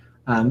nucleus.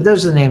 But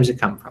those are the names that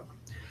come from.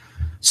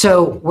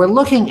 So we're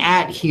looking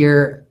at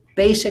here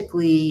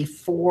basically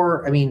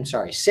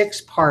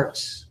six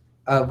parts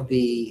of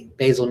the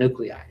basal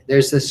nuclei.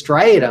 There's the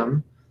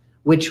striatum,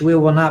 which we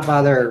will not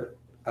bother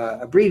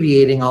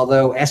abbreviating,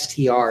 although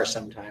STR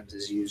sometimes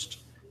is used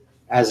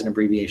as an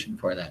abbreviation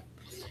for that.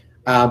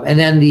 And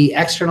then the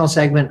external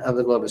segment of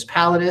the globus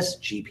pallidus,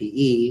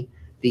 GPE,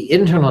 the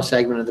internal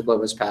segment of the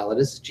globus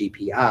pallidus,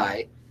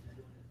 GPI,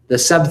 the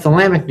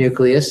subthalamic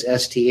nucleus,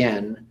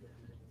 STN,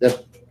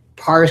 the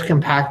pars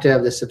compacta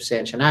of the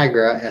substantia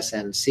nigra,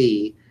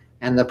 SNC,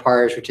 and the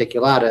pars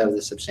reticulata of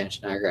the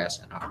substantia nigra,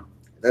 SNR.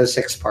 Those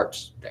six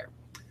parts there.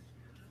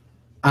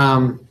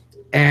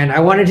 And I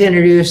wanted to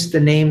introduce the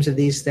names of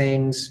these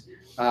things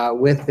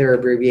with their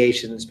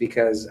abbreviations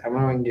because I'm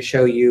going to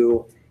show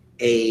you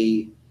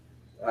a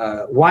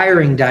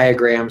wiring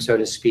diagram, so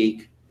to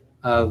speak,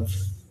 of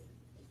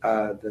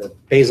the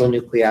basal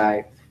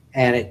nuclei,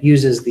 and it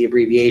uses the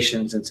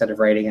abbreviations instead of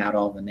writing out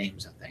all the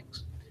names of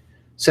things.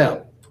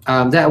 So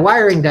that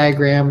wiring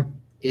diagram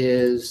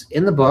is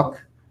in the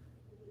book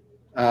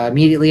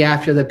immediately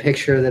after the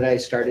picture that I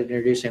started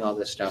introducing all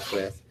this stuff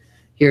with.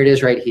 Here it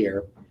is right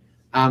here.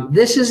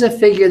 This is a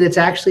figure that's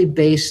actually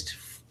based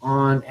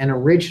on an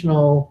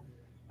original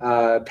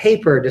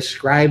paper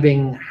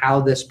describing how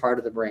this part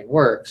of the brain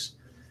works.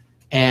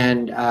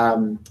 And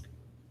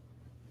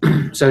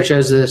so it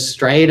shows the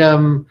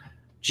striatum,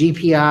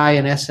 GPI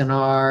and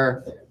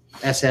SNR,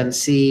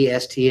 SNC,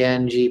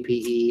 STN,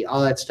 GPE,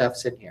 all that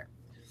stuff's in here.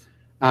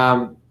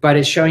 But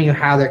it's showing you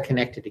how they're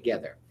connected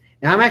together.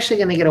 Now I'm actually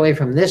going to get away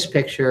from this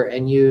picture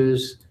and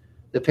use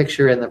the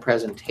picture in the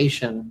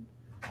presentation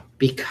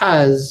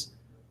because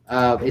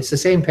it's the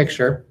same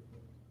picture.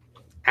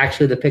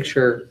 Actually, the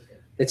picture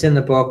that's in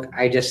the book,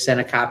 I just sent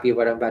a copy of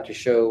what I'm about to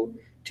show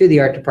to the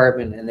art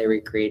department and they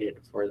recreated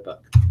it for the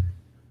book.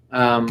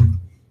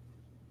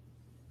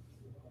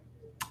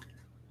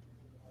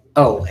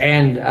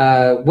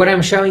 What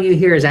I'm showing you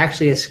here is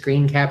actually a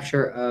screen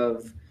capture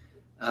of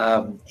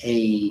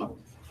a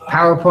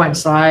PowerPoint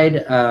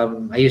slide.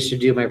 I used to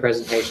do my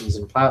presentations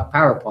in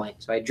PowerPoint,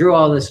 so I drew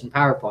all this in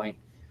PowerPoint,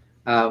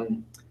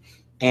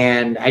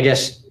 and I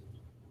just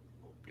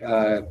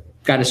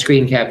got a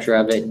screen capture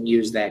of it and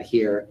used that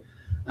here.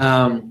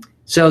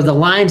 So the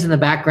lines in the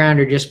background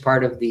are just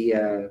part of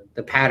the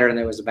pattern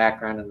that was the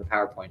background in the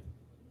PowerPoint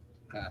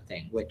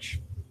thing, which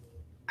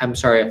I'm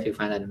sorry if you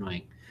find that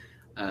annoying,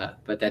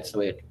 but that's the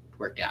way it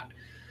worked out.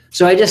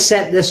 So I just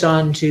sent this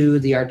on to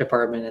the art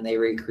department and they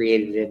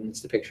recreated it, and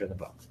it's the picture of the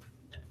book.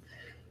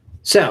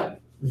 So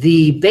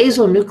the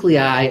basal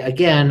nuclei,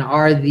 again,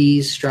 are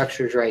these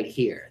structures right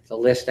here. The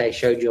list I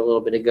showed you a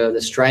little bit ago, the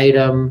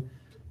striatum,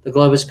 the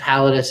globus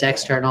pallidus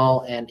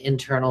external and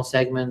internal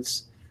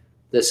segments,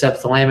 the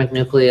subthalamic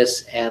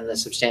nucleus and the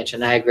substantia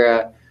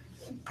nigra,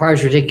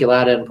 pars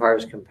reticulata and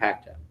pars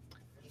compacta.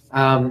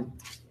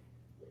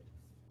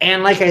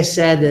 And like I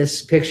said,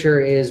 this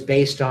picture is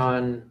based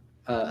on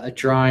a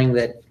drawing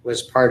that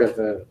was part of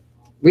a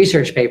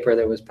research paper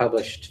that was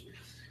published,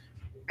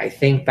 I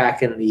think,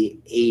 back in the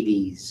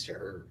 80s,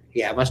 or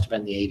yeah, it must have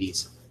been the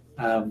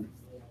 80s,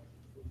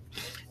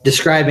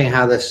 describing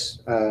how this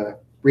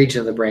region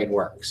of the brain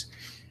works.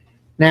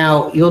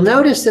 Now, you'll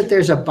notice that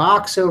there's a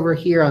box over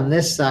here on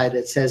this side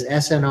that says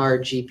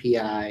SNR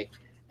GPI,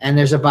 and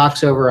there's a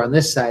box over on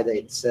this side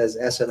that says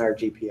SNR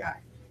GPI.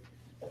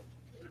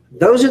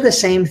 Those are the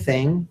same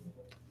thing.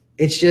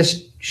 It's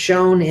just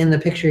shown in the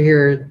picture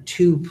here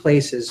 2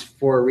 places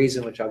for a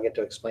reason which I'll get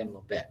to explain in a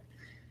little bit.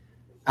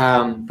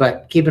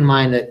 But keep in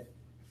mind that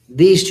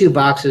these 2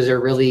 boxes are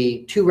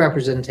really 2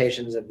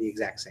 representations of the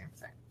exact same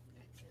thing.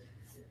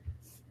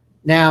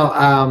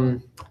 Now,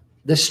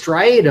 the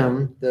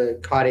striatum, the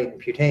caudate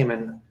and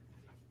putamen,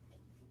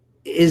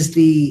 is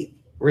the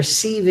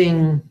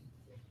receiving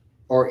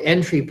or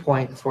entry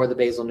point for the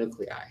basal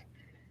nuclei.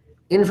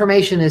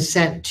 Information is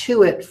sent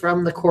to it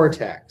from the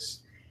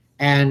cortex,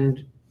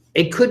 and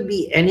it could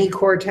be any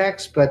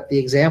cortex, but the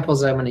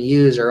examples I'm going to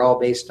use are all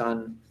based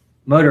on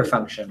motor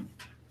function.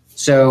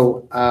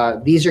 So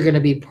these are going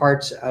to be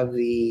parts of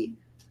the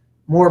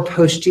more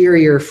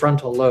posterior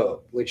frontal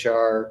lobe, which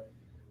are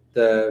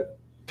the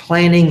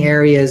planning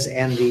areas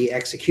and the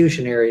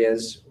execution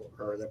areas,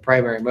 or the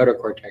primary motor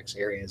cortex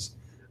areas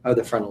of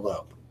the frontal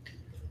lobe.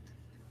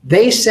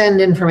 They send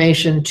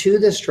information to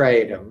the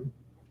striatum,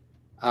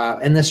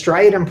 and the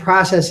striatum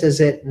processes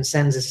it and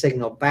sends a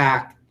signal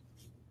back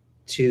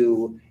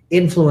to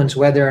influence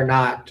whether or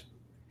not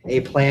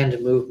a planned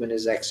movement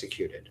is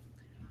executed.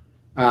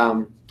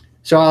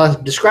 So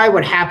I'll describe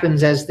what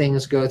happens as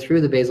things go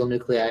through the basal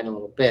nuclei in a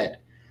little bit.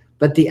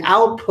 But the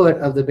output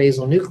of the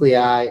basal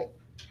nuclei,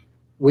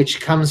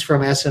 which comes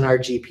from SNR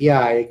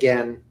GPI,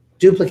 again,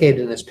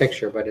 duplicated in this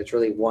picture, but it's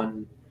really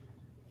one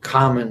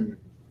common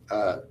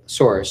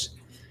source,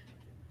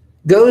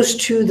 goes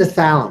to the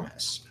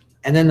thalamus.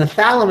 And then the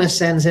thalamus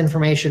sends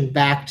information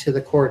back to the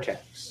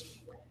cortex.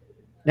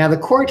 Now, the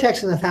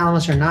cortex and the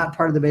thalamus are not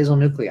part of the basal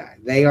nuclei.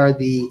 They are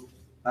the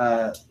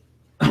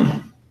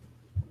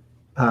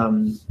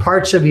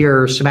parts of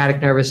your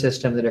somatic nervous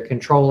system that are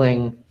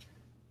controlling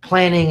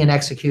planning and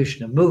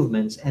execution of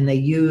movements, and they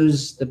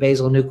use the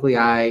basal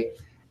nuclei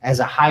as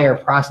a higher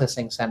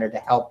processing center to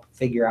help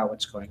figure out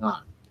what's going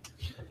on.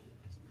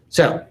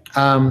 So,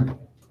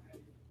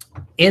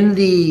 in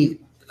the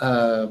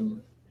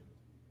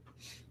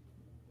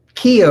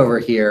key over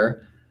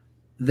here,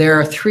 there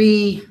are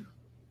 3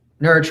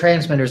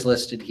 neurotransmitters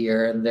listed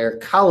here, and their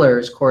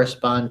colors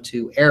correspond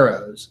to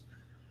arrows.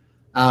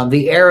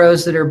 The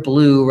arrows that are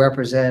blue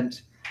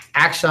represent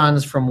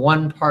axons from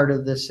one part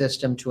of the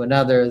system to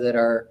another that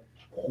are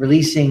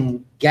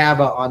releasing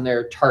GABA on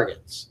their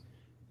targets.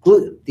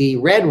 The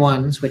red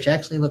ones, which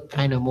actually look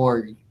kind of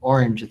more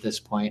orange at this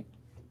point,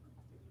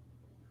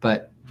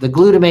 but the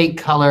glutamate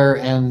color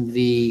and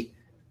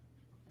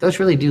those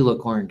really do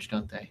look orange,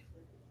 don't they?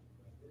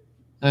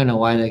 I don't know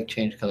why they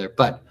change color,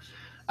 but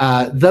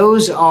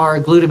those are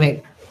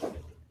glutamate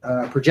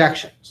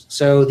projections.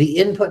 So the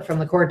input from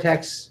the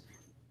cortex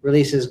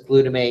releases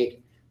glutamate.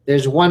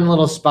 There's one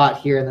little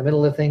spot here in the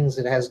middle of things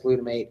that has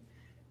glutamate,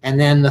 and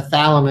then the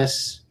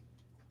thalamus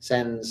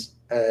sends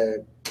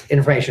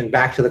information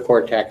back to the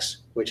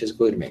cortex, which is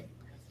glutamate.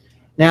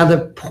 Now,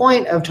 the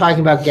point of talking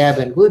about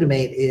GABA and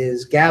glutamate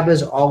is GABA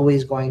is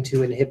always going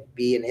to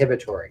be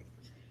inhibitory.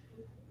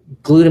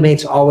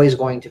 Glutamate's always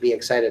going to be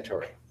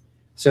excitatory.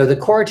 So the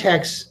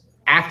cortex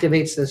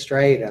activates the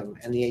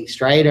striatum, and the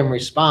striatum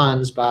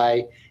responds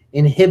by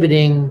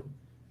inhibiting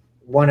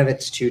one of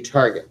its 2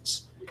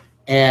 targets.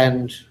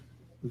 And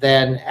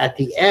then at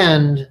the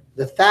end,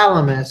 the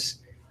thalamus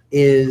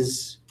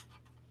is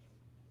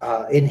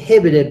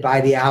inhibited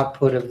by the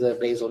output of the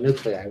basal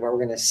nuclei. What we're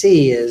going to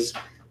see is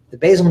the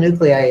basal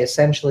nuclei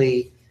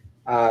essentially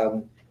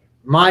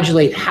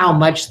modulate how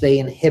much they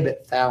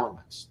inhibit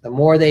thalamus. The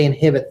more they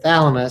inhibit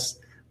thalamus,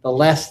 the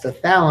less the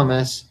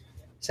thalamus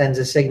sends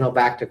a signal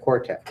back to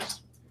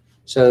cortex.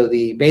 So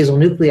the basal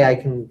nuclei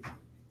can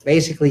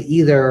basically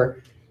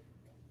either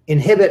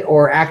inhibit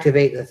or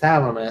activate the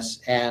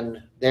thalamus,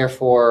 and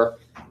therefore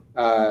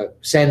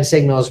send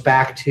signals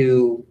back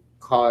to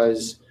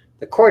cause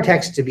the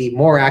cortex to be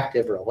more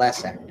active or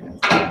less active.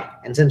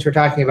 And since we're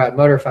talking about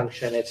motor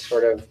function, it's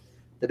sort of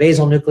the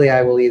basal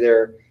nuclei will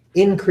either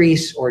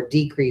increase or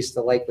decrease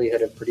the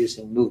likelihood of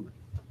producing movement.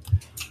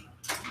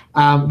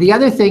 The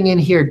other thing in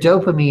here,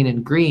 dopamine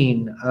in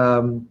green,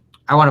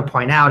 I want to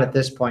point out at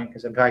this point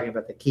because I'm talking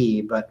about the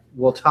key, but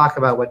we'll talk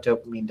about what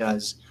dopamine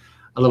does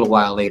a little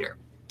while later.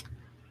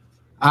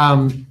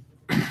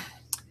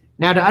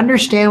 Now, to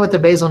understand what the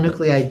basal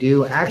nuclei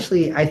do,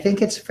 actually, I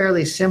think it's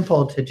fairly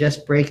simple to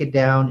just break it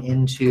down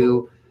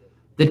into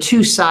the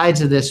 2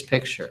 sides of this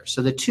picture.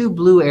 So the 2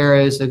 blue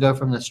arrows that go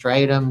from the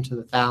striatum to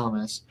the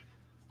thalamus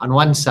on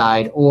one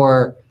side,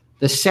 or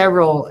the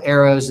several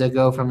arrows that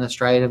go from the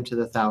striatum to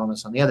the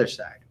thalamus on the other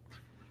side.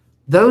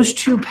 Those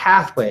 2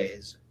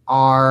 pathways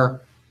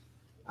are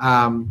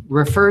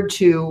referred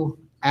to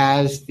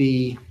as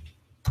the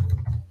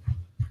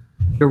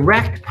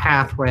direct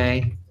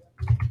pathway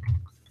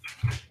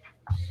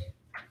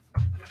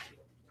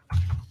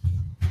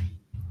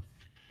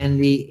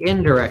and the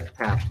indirect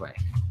pathway.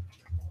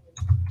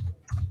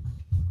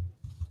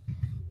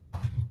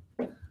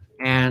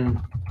 And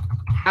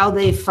how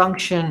they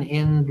function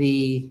in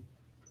the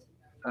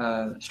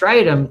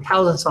striatum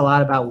tells us a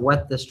lot about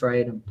what the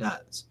striatum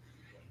does.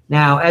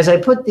 Now, as I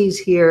put these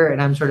here,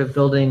 and I'm sort of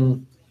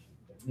building,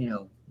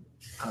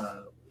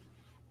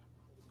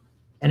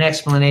 an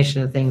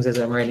explanation of things as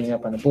I'm writing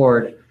up on the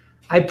board,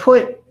 I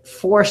put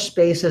 4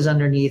 spaces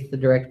underneath the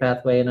direct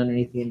pathway and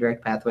underneath the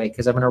indirect pathway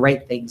because I'm going to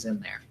write things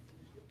in there.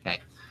 Okay.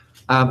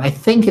 I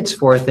think it's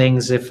 4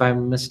 things. If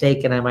I'm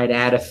mistaken, I might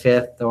add a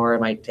 5th, or I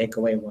might take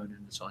away 1,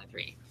 and it's only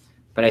 3.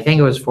 But I think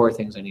it was 4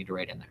 things I need to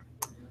write in there.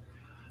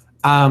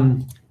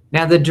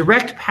 Now, the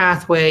direct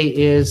pathway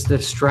is the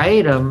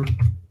striatum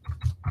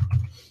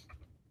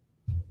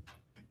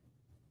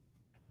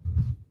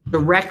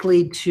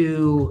directly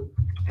to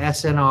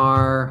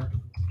SNR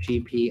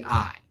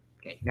GPI.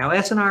 Okay. Now,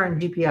 SNR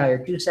and GPI are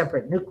 2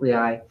 separate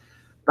nuclei,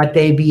 but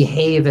they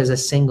behave as a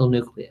single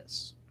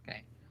nucleus.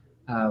 Okay.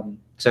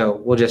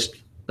 So we'll just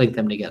link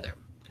them together.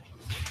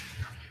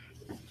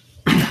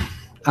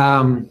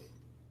 And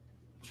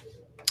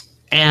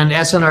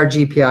SNR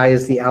GPI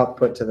is the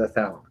output to the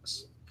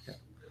thalamus. Okay.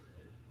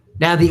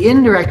 Now, the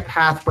indirect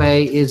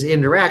pathway is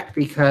indirect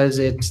because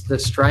it's the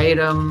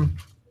striatum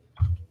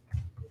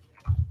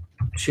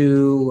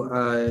to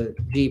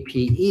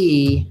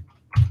GPE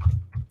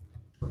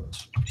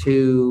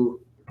to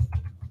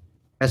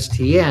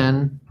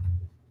STN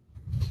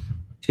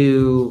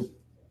to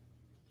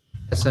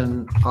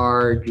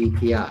SNR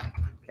GPI.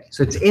 Okay,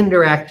 so it's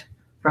indirect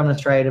from the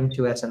striatum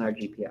to SNR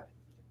GPI.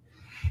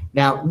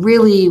 Now,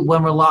 really,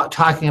 when we're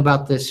talking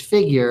about this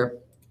figure,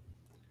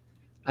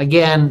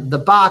 again, the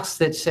box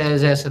that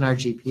says SNR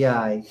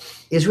GPI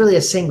is really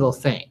a single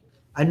thing.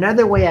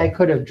 Another way I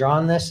could have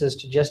drawn this is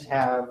to just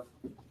have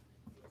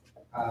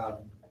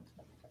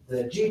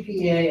the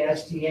GPA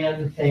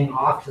STN thing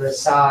off to the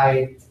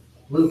side,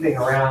 looping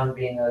around,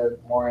 being a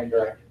more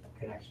indirect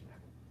connection.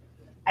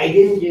 I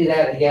didn't do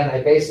that. Again,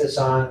 I based this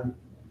on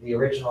the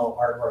original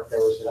artwork that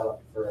was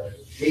developed for a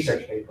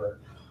research paper.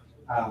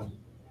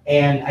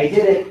 And I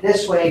did it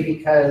this way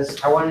because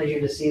I wanted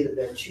you to see that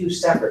they're 2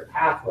 separate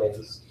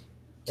pathways.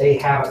 They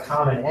have a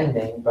common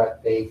ending,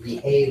 but they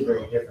behave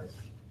very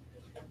differently.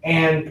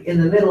 And in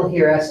the middle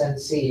here,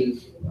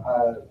 SNC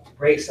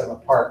breaks them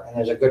apart, and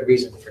there's a good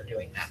reason for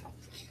doing that.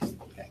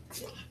 Okay.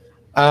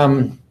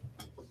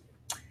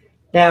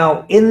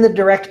 Now, in the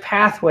direct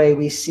pathway,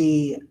 we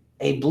see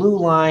a blue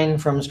line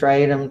from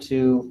striatum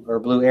to, or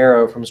blue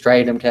arrow from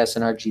striatum to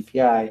SNR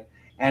GPI,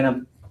 and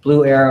a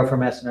blue arrow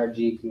from SNR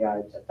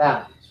GPI to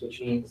thalamus,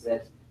 which means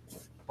that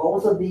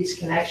both of these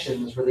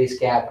connections release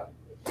GABA.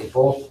 They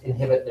both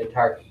inhibit their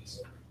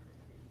targets.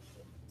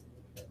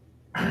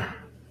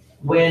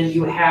 When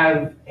you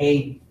have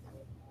a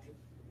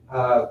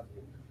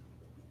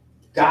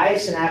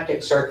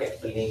disynaptic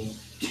circuit, meaning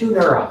 2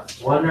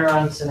 neurons, one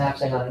neuron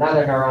synapsing on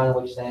another neuron,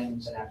 which then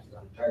synapses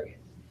on the target,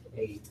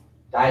 a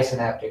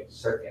disynaptic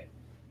circuit.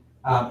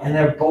 And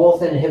they're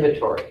both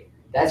inhibitory.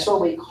 That's what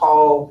we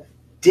call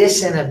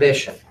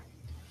disinhibition.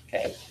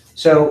 Okay.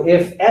 So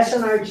if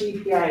SNR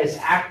GPI is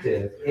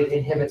active, it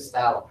inhibits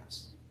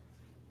thalamus.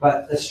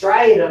 But the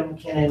striatum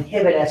can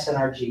inhibit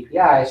SNR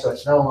GPI, so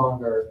it's no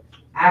longer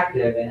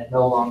active and it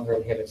no longer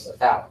inhibits the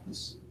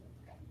thalamus.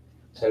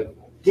 So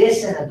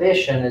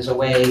disinhibition is a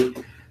way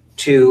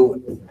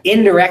to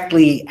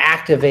indirectly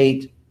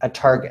activate a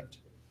target.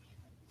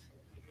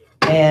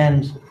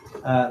 And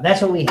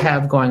that's what we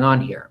have going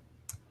on here.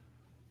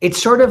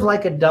 It's sort of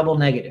like a double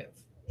negative.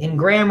 In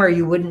grammar,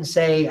 you wouldn't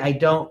say, I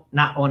don't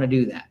not want to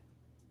do that.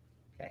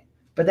 Okay.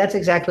 But that's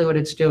exactly what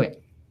it's doing.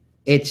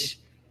 It's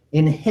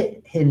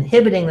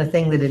inhibiting the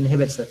thing that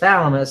inhibits the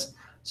thalamus,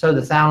 so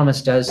the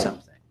thalamus does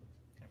something.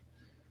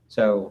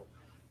 So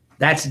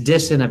that's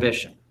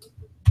disinhibition.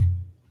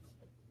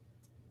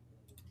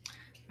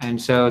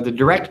 And so the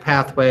direct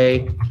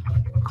pathway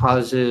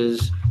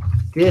causes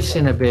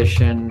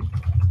disinhibition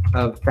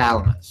of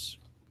thalamus.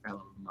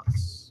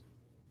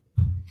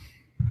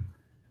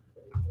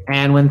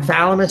 And when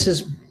thalamus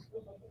is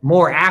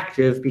more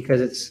active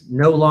because it's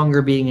no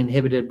longer being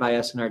inhibited by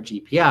SNR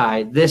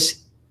GPI,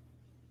 this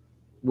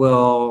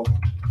will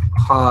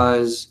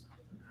cause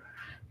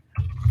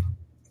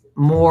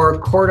more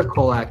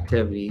cortical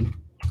activity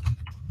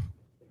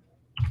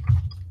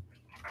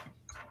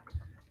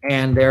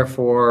and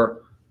therefore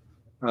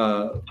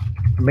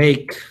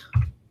make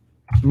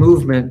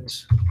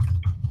movement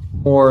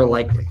more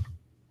likely.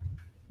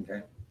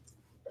 Okay.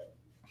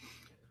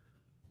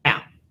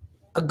 Now,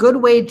 a good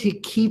way to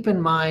keep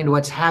in mind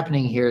what's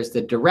happening here is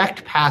the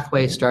direct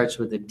pathway starts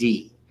with a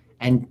D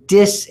and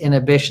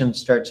disinhibition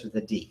starts with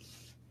a D.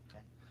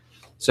 Okay.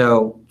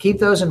 So keep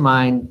those in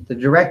mind. The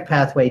direct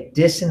pathway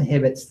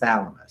disinhibits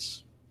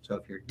thalamus. So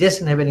if you're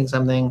disinhibiting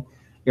something,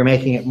 you're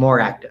making it more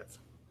active.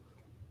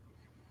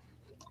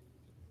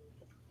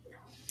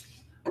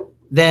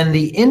 Then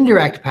the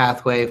indirect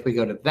pathway, if we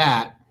go to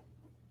that,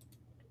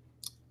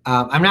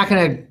 I'm not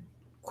going to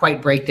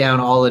quite break down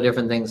all the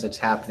different things that's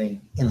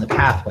happening in the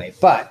pathway,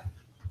 but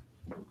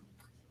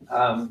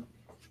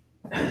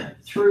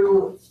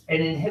through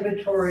an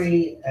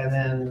inhibitory and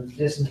then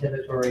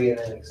disinhibitory and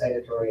then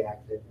excitatory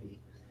activity,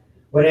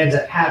 what ends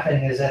up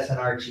happening is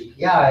SNR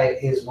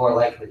GPI is more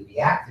likely to be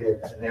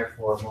active and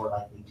therefore more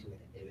likely to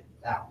inhibit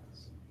the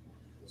thalamus.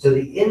 So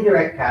the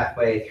indirect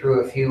pathway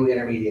through a few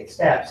intermediate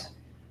steps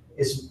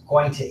is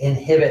going to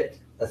inhibit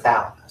the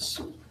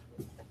thalamus.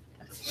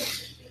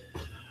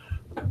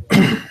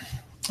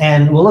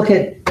 And we'll look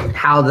at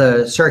how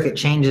the circuit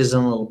changes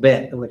in a little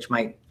bit, which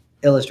might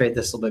illustrate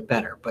this a little bit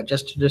better. But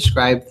just to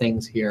describe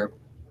things here,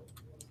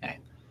 okay.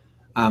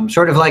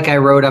 Sort of like I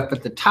wrote up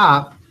at the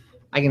top,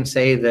 I can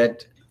say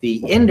that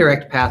the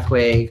indirect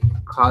pathway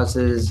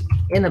causes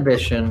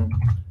inhibition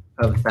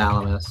of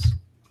thalamus,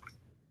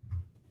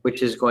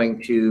 which is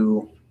going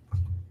to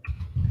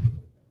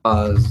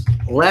cause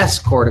less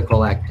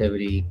cortical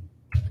activity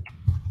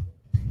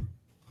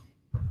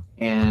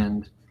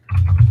and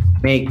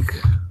make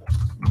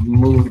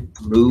movement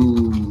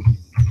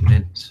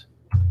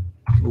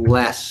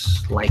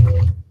less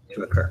likely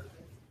to occur.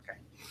 Okay.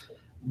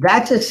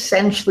 That's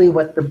essentially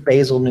what the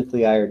basal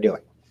nuclei are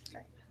doing.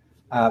 Okay.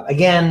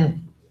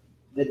 Again,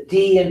 the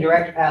D in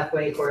direct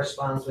pathway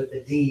corresponds with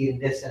the D in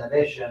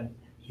disinhibition.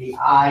 The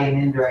I in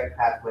indirect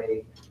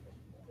pathway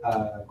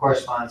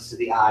corresponds to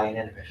the I in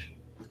inhibition.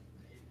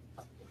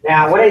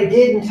 Now, what I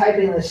did in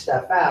typing this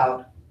stuff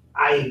out,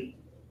 I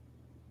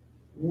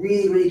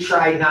really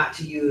tried not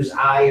to use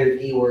I or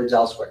D words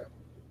elsewhere,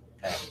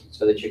 okay,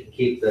 so that you can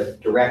keep the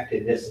direct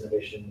and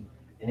disinhibition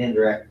and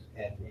indirect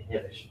and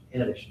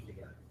inhibition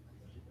together.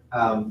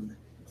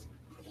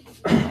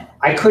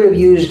 I could have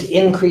used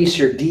increase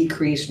or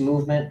decrease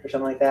movement or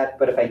something like that,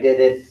 but if I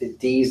did it, the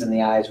D's and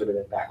the I's would have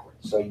been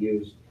backwards. So I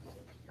used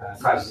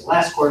causes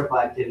less cortical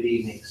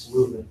activity, makes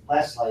movement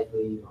less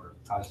likely, or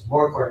causes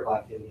more cortical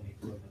activity,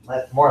 makes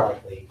movement more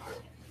likely.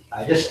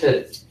 Just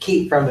to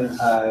keep from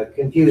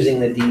confusing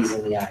the D's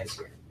and the I's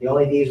here. The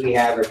only D's we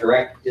have are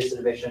direct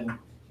disinhibition,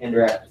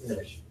 indirect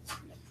inhibition.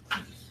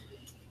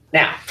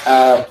 Now,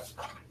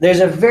 there's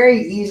a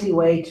very easy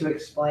way to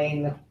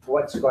explain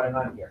what's going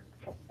on here.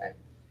 Okay.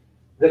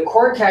 The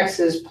cortex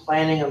is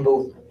planning a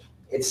movement.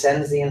 It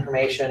sends the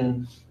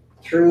information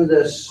through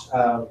this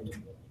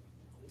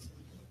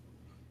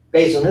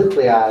basal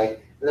nuclei,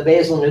 and the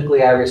basal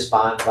nuclei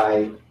respond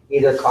by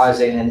either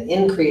causing an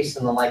increase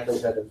in the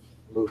likelihood of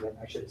movement,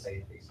 I shouldn't say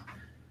increase,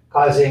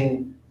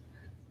 causing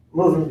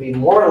movement to be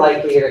more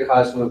likely or to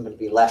cause movement to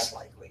be less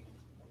likely.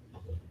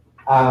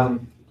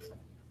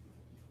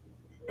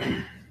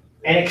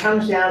 And it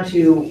comes down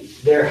to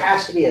there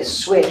has to be a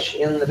switch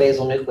in the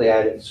basal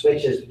nuclei that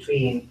switches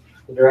between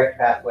the direct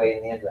pathway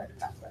and the indirect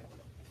pathway.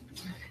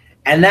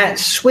 And that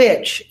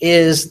switch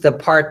is the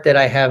part that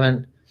I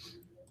haven't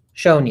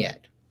shown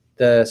yet.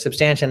 The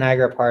substantia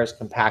nigra pars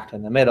compacta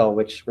in the middle,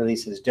 which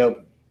releases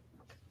dopamine.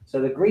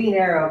 So the green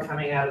arrow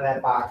coming out of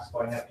that box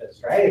going up to the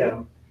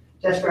striatum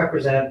just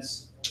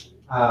represents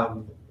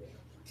dopamine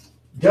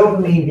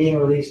being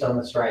released on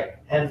the striatum.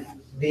 And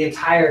the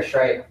entire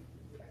striatum,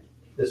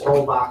 this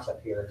whole box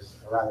up here is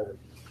a rather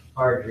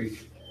hard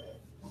region.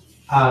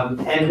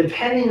 And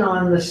depending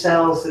on the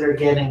cells that are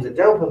getting the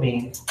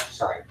dopamine,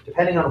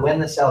 depending on when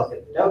the cells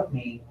get the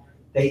dopamine,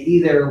 they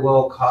either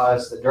will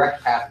cause the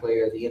direct pathway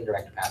or the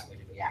indirect pathway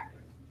to be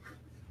active.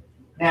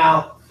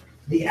 Now,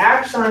 the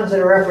axons that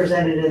are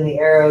represented in the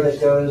arrow that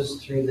goes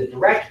through the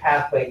direct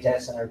pathway to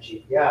SNR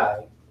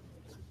GPI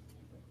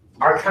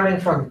are coming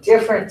from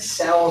different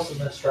cells in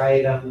the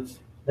striatum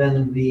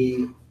than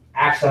the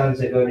axons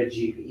that go to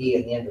GPE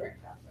in the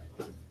indirect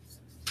pathway.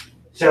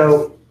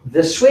 So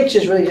the switch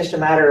is really just a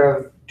matter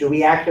of, do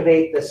we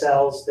activate the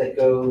cells that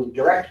go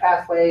direct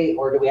pathway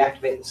or do we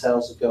activate the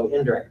cells that go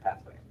indirect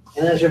pathway?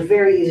 And there's a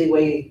very easy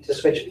way to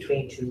switch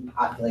between two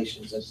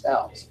populations of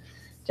cells.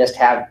 Just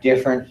have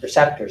different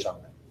receptors on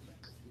them.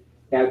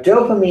 Now,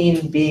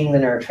 dopamine being the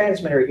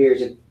neurotransmitter here,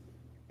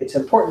 it's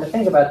important to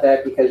think about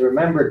that because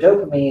remember,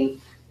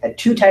 dopamine had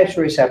two types of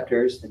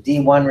receptors, the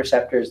D1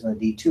 receptors and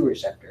the D2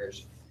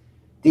 receptors.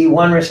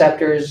 D1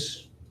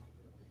 receptors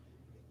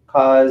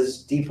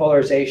cause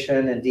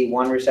depolarization and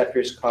D1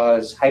 receptors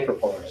cause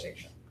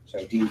hyperpolarization. So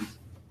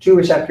D2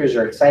 receptors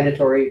are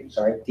excitatory,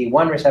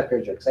 D1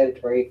 receptors are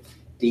excitatory,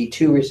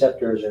 D2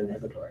 receptors are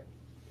inhibitory.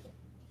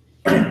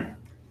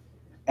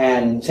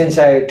 And since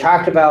I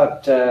talked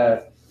about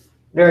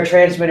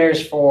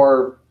neurotransmitters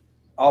for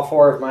all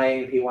four of my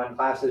AP1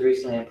 classes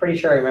recently, I'm pretty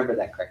sure I remember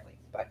that correctly.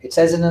 But it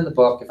says it in the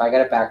book. If I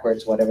got it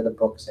backwards, whatever the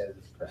book says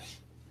is correct.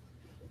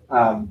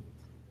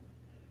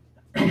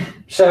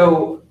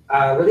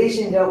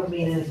 Releasing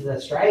dopamine into the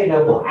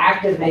striatum will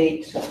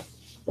activate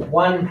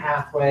one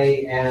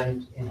pathway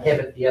and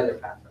inhibit the other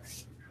pathway.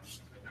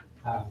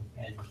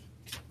 And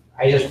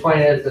I just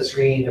pointed at the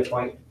screen to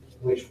point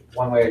which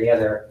one way or the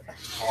other.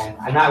 And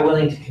I'm not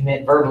willing to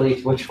commit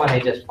verbally to which one I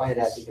just pointed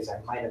at because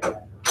I might have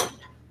done it.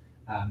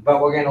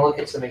 But we're going to look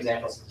at some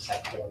examples in a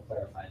second that will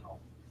clarify it all.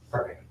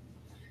 Perfect.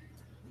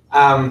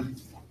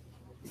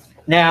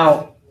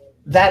 Now,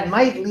 that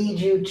might lead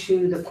you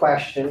to the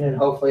question, and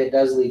hopefully it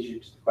does lead you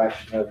to the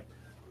question of,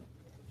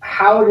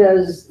 how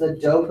does the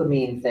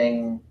dopamine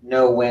thing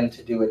know when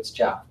to do its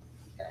job?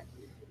 Okay.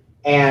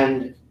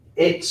 And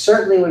it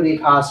certainly would be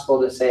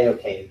possible to say,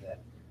 okay, the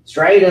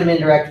striatum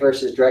indirect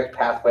versus direct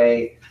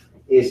pathway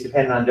is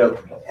dependent on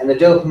dopamine, and the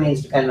dopamine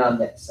is dependent on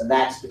this, and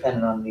that's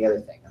dependent on the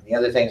other thing, and the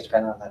other thing is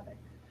dependent on that thing.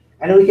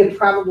 And we could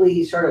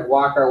probably sort of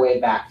walk our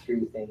way back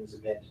through things a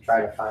bit to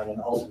try to find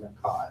an ultimate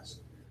cause.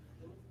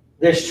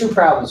 There's two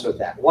problems with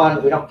that.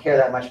 One, we don't care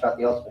that much about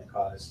the ultimate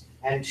cause.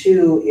 And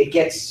two, it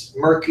gets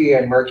murkier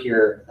and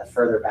murkier the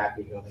further back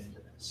we go into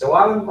this. So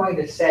what I'm going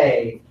to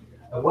say,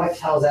 what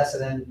tells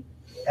SNC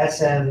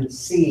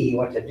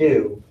what to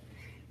do,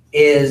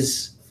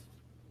 is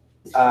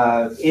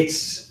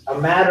it's a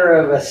matter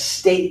of a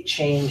state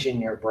change in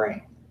your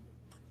brain.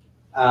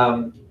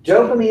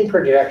 Dopamine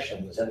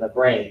projections in the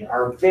brain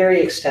are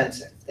very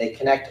extensive. They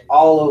connect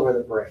all over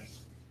the brain.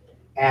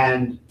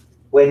 And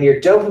when your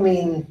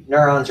dopamine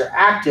neurons are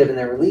active and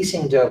they're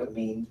releasing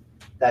dopamine,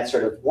 that's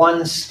sort of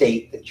one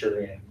state that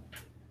you're in.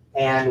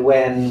 And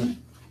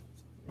when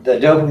the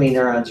dopamine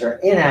neurons are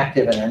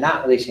inactive and they're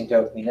not releasing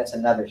dopamine, that's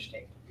another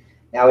state.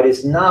 Now, it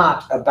is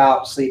not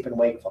about sleep and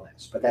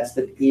wakefulness, but that's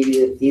the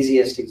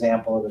easiest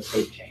example of a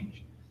state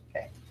change.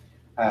 Okay.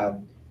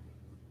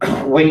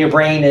 When your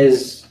brain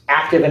is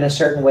active in a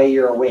certain way,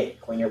 you're awake.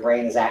 When your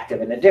brain is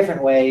active in a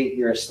different way,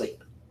 you're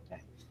asleep.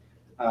 Okay.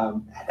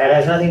 That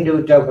has nothing to do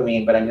with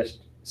dopamine, but I'm just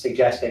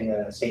suggesting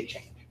a state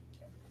change.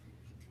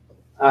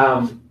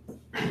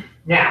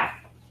 Now,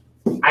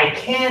 I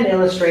can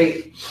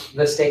illustrate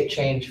the state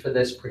change for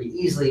this pretty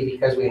easily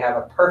because we have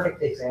a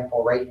perfect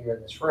example right here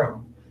in this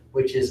room,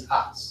 which is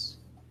us.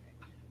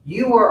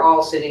 You are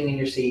all sitting in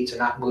your seats and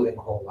not moving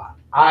a whole lot.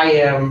 I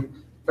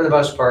am, for the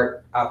most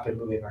part, up and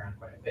moving around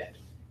quite a bit.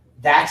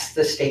 That's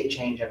the state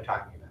change I'm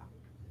talking about.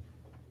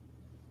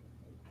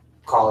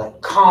 Call it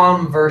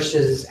calm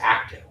versus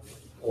active,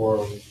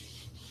 or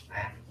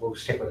we'll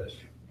stick with those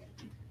two.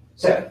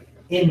 So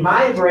in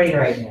my brain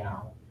right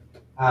now,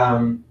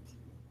 I'm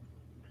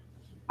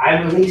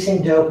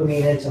releasing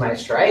dopamine into my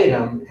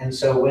striatum, and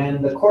so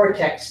when the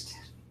cortex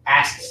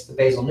asks the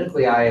basal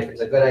nuclei if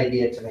it's a good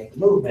idea to make a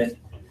movement,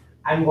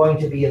 I'm going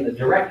to be in the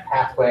direct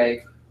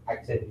pathway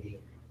activity,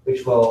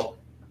 which will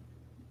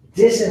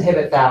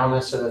disinhibit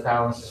thalamus, so the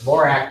thalamus is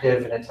more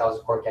active, and it tells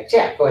the cortex,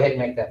 yeah, go ahead and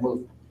make that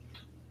movement.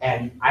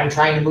 And I'm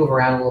trying to move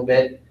around a little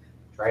bit,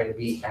 trying to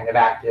be kind of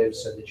active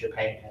so that you're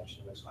paying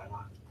attention to what's going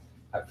on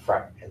up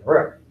front in the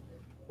room.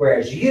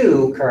 Whereas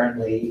you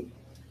currently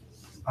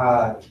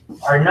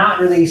are not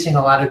releasing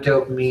a lot of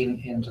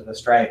dopamine into the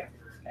striatum.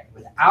 Okay?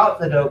 Without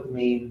the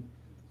dopamine,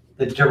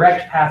 the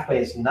direct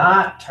pathway is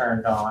not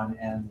turned on,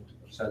 and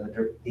so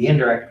the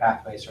indirect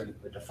pathway is sort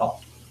of the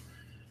default.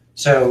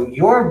 So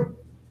your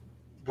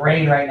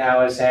brain right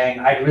now is saying,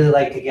 I'd really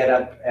like to get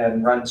up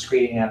and run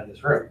screaming out of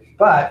this room,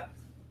 but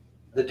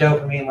the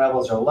dopamine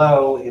levels are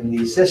low in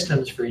these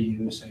systems for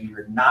you, so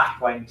you're not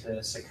going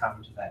to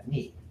succumb to that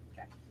need.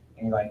 Okay?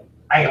 And you're like,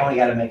 I only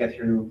got to make it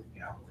through,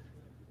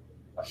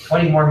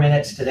 20 more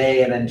minutes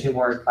today and then 2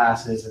 more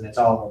classes and it's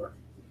all over.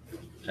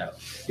 So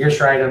your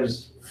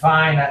striatum's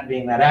fine not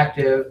being that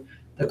active.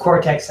 The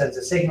cortex sends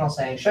a signal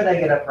saying, should I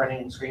get up running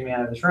and screaming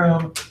out of this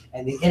room?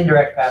 And the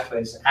indirect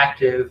pathway is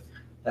active,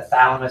 the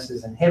thalamus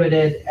is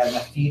inhibited, and the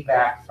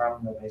feedback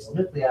from the basal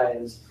nuclei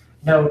is,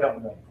 no,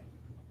 don't do anything.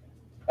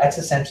 That's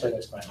essentially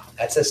what's going on.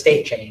 That's a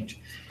state change.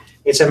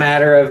 It's a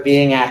matter of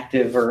being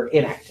active or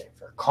inactive,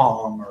 or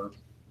calm, or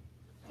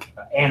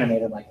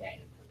animated like that.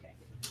 Okay.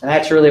 And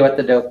that's really what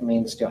the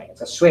dopamine is doing.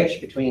 It's a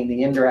switch between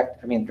the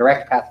direct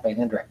pathway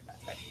and indirect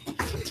pathway.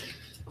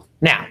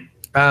 Now,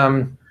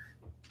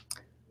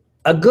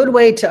 a good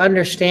way to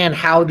understand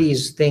how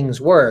these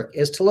things work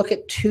is to look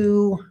at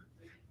 2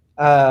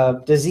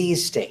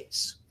 disease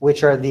states,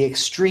 which are the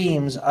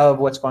extremes of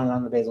what's going on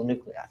in the basal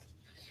nuclei.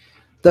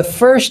 The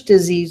first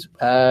disease,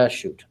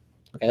 okay,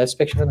 that's a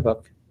picture from the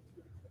book.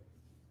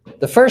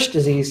 The first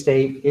disease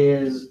state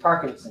is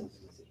Parkinson's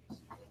disease.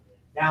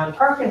 Now, in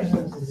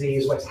Parkinson's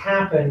disease, what's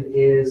happened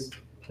is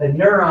the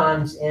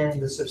neurons in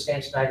the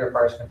substantia nigra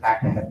pars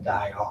compacta have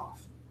died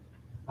off.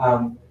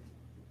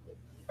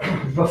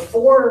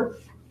 Before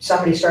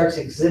somebody starts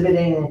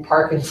exhibiting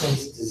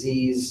Parkinson's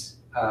disease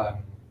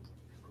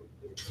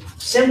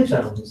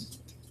symptoms,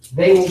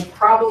 they will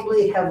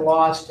probably have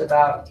lost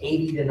about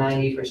 80 to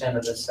 90%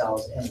 of the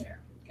cells in there.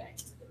 Okay?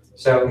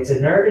 So it's a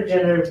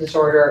neurodegenerative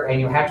disorder,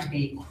 and you have to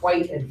be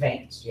quite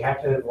advanced. You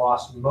have to have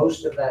lost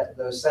most of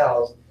those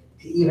cells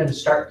to even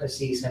start to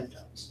see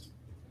symptoms.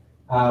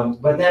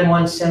 But then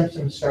once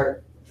symptoms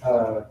start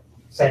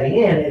setting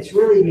in, it's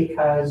really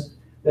because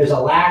there's a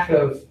lack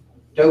of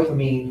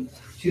dopamine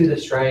to the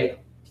striatum.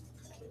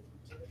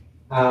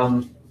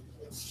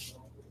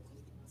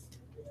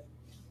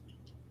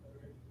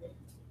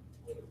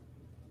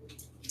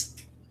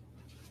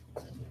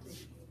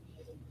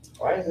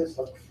 Why does this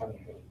look funny?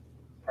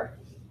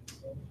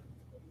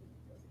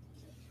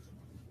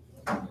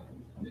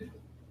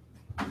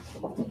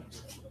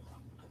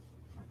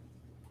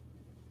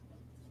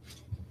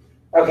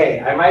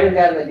 Okay, I might have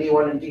gotten the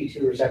D1 and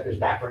D2 receptors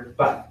backwards,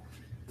 but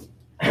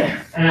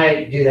And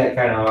I do that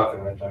kind of often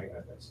when I'm talking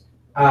about this.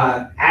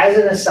 As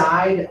an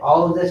aside,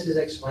 all of this is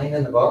explained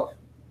in the book.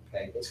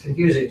 Okay, it's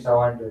confusing, so I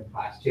wanted to do it in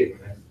class too,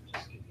 but I'm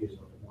just confused a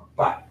little bit more.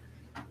 But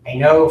I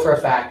know for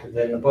a fact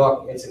that in the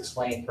book it's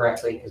explained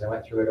correctly because I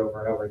went through it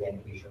over and over again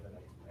to be sure that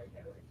I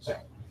get it right.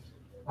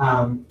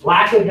 So,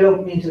 lack of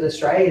dopamine to the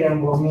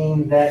striatum will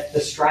mean that the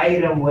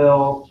striatum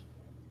will.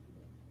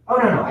 Oh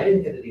no, I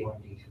didn't get the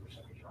D1, D2 or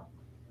something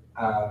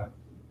wrong.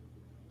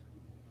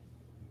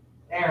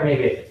 Or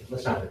maybe I did.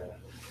 Let's not do that.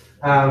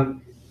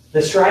 The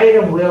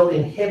striatum will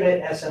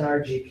inhibit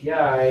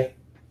SNRGPI,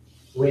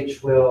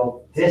 which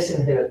will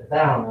disinhibit the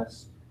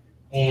thalamus,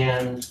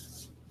 and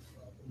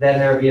then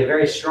there will be a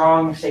very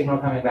strong signal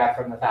coming back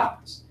from the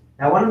thalamus.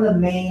 Now, one of the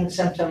main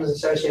symptoms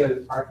associated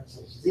with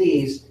Parkinson's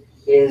disease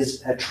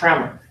is a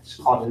tremor. It's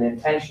called an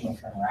intentional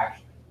tremor,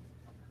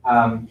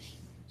 actually.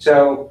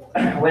 So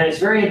when it's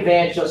very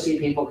advanced, you'll see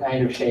people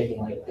kind of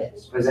shaking like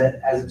this. Because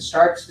as it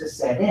starts to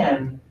set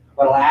in,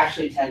 what will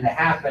actually tend to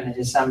happen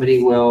is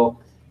somebody will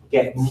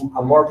get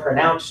a more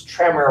pronounced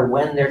tremor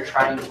when they're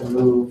trying to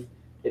move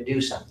to do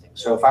something.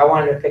 So if I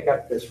wanted to pick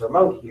up this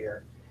remote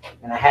here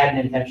and I had an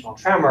intentional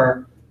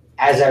tremor,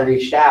 as I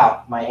reached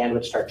out, my hand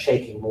would start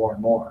shaking more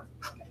and more.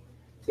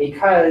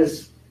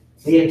 Because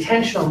the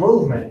intentional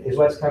movement is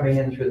what's coming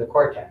in through the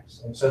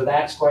cortex. And so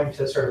that's going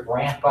to sort of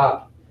ramp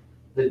up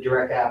the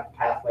direct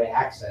pathway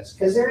access,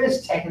 because there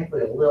is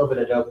technically a little bit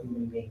of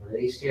dopamine being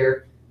released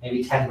here.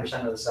 Maybe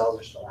 10% of the cells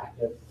are still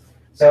active.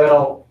 So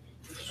it'll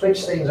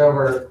switch things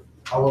over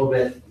a little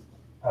bit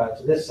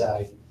to this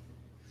side.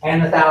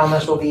 And the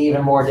thalamus will be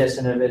even more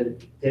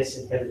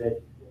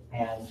disinhibited,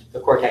 and the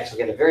cortex will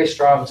get a very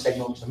strong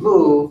signal to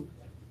move,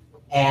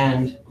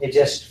 and it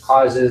just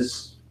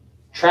causes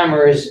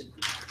tremors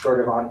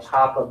sort of on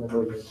top of the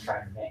movement you're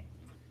trying to make.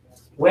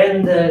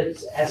 When the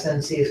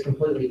SNC is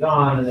completely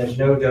gone and there's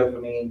no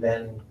dopamine,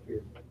 then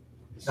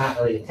it's not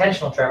really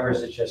intentional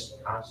tremors, it's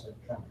just constant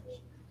tremors.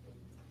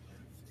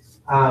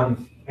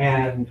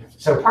 And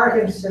so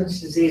Parkinson's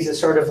disease is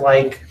sort of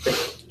like the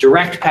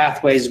direct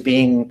pathways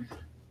being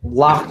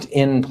locked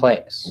in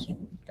place.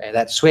 Okay,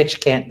 that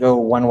switch can't go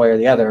one way or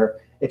the other.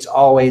 It's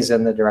always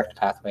in the direct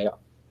pathway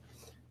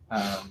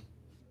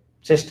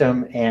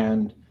system,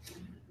 and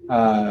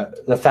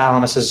the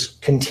thalamus is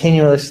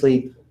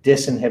continuously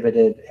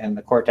disinhibited, and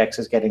the cortex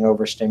is getting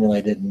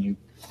overstimulated, and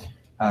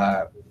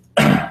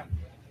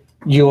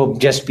you will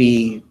just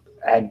be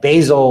at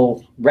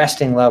basal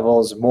resting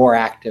levels more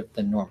active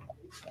than normal.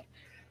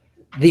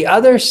 The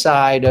other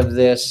side of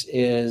this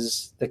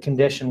is the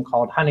condition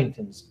called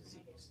Huntington's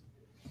disease,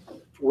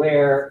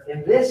 where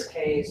in this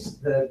case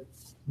the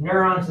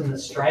neurons in the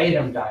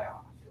striatum die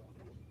off.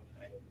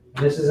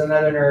 This is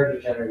another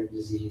neurodegenerative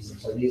disease, and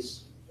so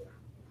these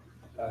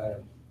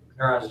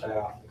neurons die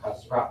off and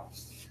cause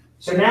problems.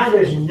 So now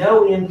there's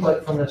no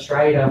input from the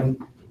striatum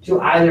to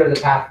either of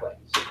the pathways,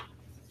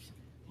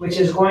 which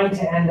is going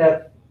to end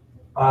up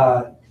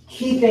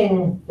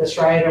keeping the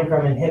striatum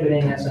from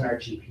inhibiting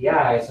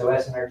SNRGPI. So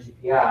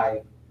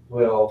SNRGPI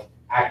will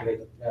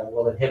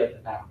will inhibit the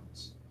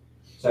thalamus.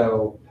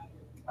 So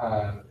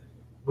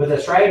with the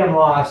striatum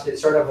lost,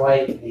 it's sort of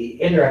like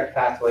the indirect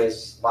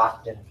pathways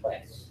locked in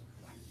place.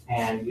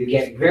 And you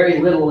get very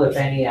little, if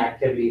any,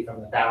 activity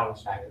from the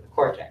thalamus back to the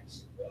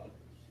cortex.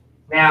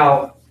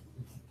 Now,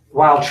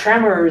 while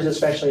tremors,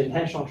 especially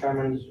intentional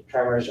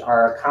tremors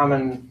are a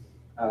common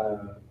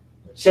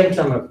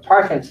symptom of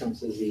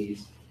Parkinson's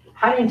disease,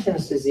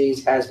 Huntington's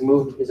disease is a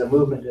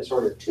movement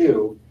disorder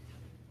too,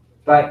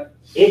 but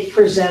it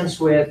presents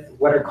with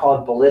what are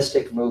called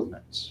ballistic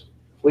movements,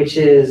 which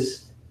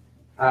is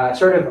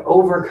sort of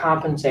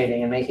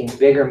overcompensating and making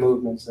bigger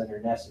movements than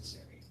are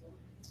necessary.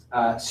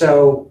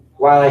 So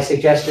while I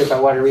suggested if I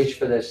want to reach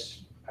for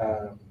this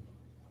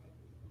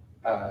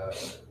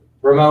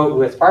remote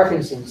with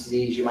Parkinson's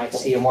disease, you might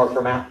see a more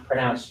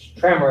pronounced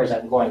tremor as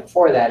I'm going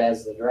for that,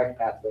 as the direct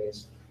pathway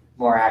is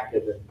more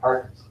active than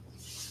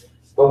Parkinson's.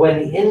 But when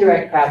the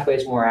indirect pathway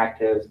is more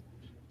active,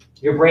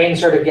 your brain's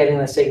sort of getting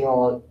the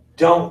signal,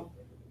 don't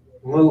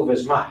move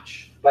as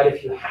much. But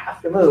if you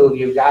have to move,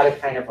 you've got to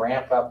kind of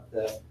ramp up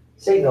the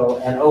signal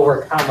and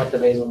overcome what the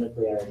basal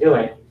nuclei are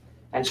doing.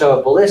 And so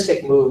a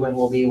ballistic movement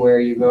will be where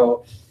you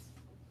go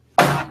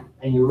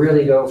and you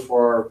really go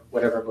for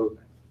whatever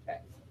movement. Okay.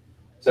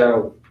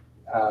 So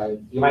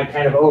you might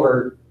kind of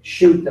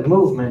overshoot the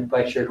movement,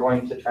 but you're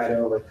going to try to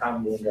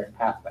overcome the indirect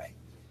pathway.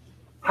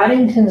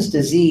 Huntington's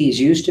disease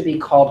used to be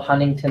called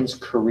Huntington's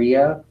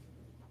chorea.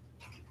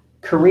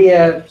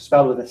 Chorea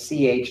spelled with a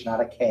CH,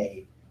 not a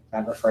K.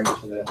 I'm referring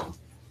to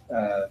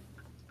the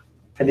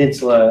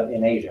peninsula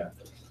in Asia.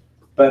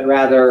 But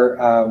rather,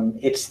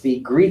 it's the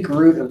Greek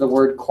root of the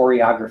word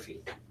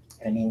choreography,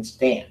 and it means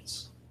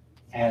dance.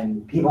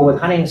 And people with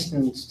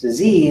Huntington's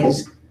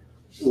disease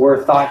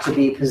were thought to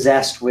be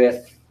possessed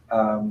with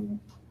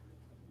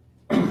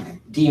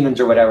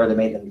demons or whatever that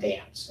made them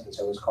dance, and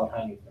so it was called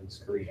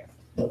Huntington's chorea.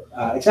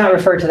 It's not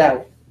referred to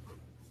that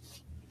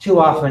too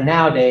often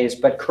nowadays,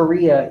 but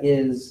chorea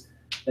is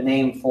the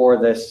name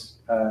for this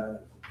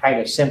kind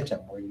of symptom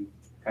where you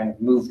kind of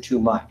move too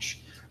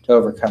much to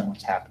overcome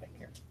what's happening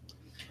here.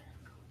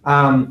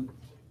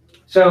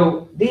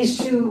 So these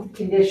two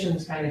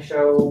conditions kind of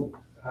show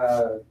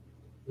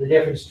the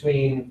difference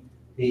between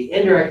the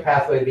indirect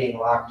pathway being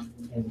locked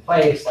in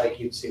place, like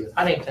you'd see with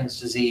Huntington's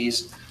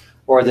disease,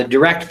 or the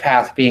direct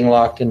path being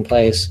locked in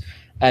place,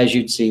 as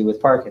you'd see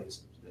with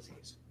Parkinson's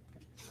disease.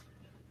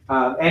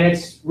 And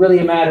it's really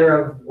a matter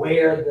of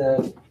where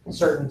the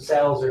certain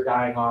cells are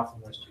dying off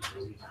in those two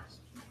diseases.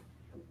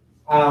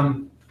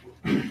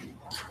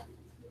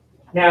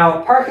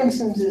 Now,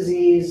 Parkinson's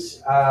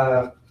disease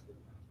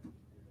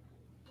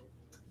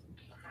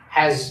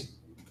has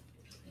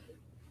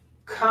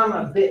come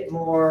a bit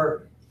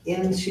more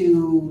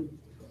into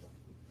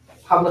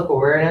public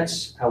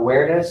awareness,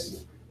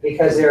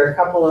 because there are a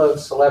couple of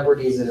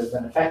celebrities that have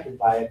been affected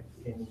by it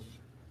in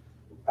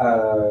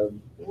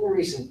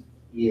recent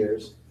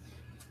years.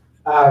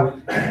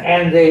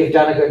 And they've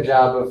done a good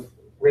job of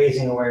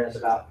raising awareness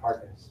about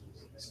Parkinson's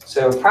disease.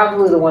 So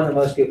probably the one that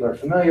most people are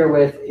familiar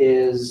with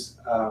is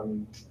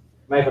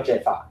Michael J.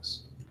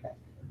 Fox. Okay.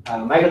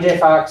 Michael J.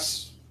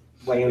 Fox,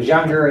 when he was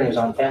younger and he was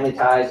on Family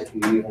Ties, if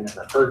you even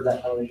ever heard of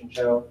that television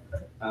show,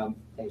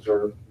 things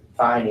were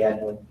fine, he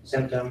had no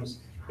symptoms.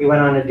 He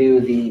went on to do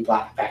the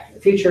Back to the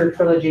Future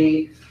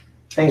trilogy,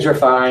 things were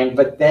fine,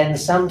 but then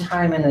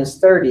sometime in his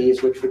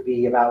 30s, which would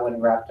be about when he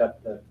wrapped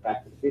up the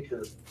Back to the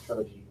Future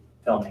trilogy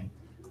filming,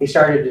 he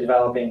started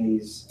developing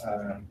these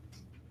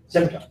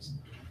symptoms.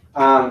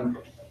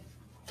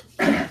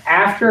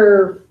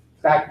 After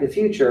Back to the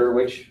Future,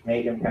 which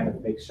made him kind of a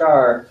big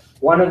star,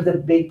 one of the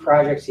big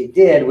projects he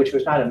did, which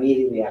was not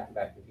immediately after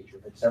Back to the Future,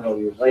 but several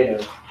years later,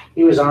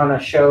 he was on a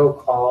show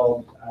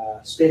called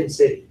Spin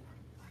City,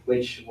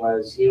 which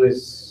was, he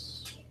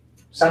was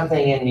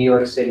something in New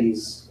York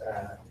City's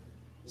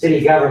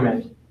city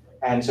government,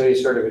 and so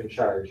he's sort of in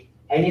charge.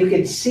 And you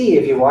could see,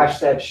 if you watch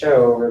that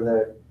show over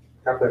the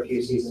couple of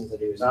few seasons that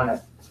he was on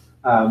it,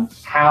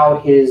 how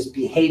his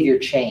behavior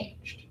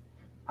changed.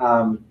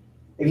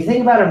 If you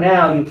think about him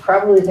now, you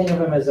probably think of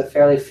him as a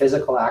fairly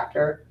physical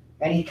actor,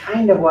 and he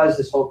kind of was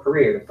this whole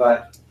career,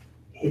 but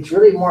it's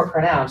really more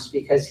pronounced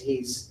because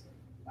he's,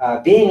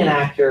 being an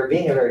actor,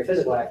 being a very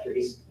physical actor,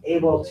 he's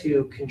able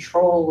to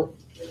control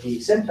the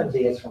symptoms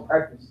he gets from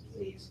Parkinson's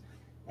disease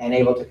and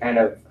able to kind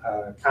of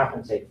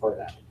compensate for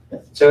that.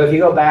 So if you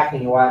go back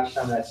and you watch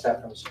some of that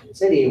stuff from Spin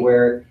City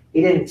where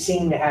he didn't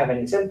seem to have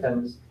any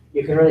symptoms,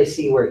 you can really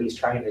see where he's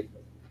trying to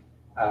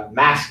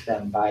mask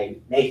them by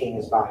making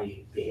his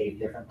body behave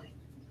differently.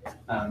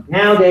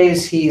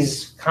 Nowadays,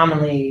 he's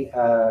commonly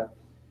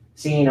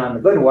seen on The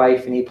Good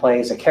Wife, and he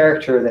plays a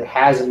character that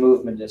has a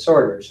movement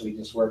disorder, so he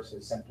just works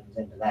his symptoms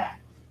into that.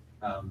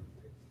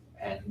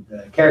 And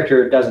the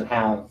character doesn't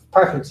have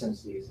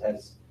Parkinson's disease,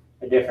 has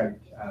a different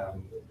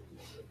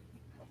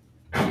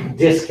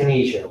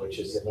dyskinesia, which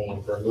is the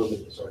name for a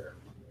movement disorder.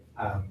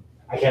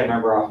 I can't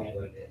remember offhand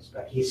what it is,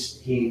 but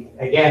he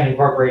again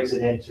incorporates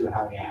it into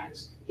how he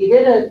acts. He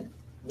did a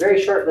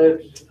very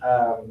short-lived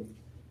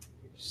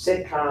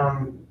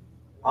sitcom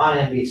on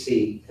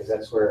NBC, because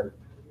that's where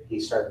he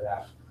started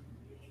out,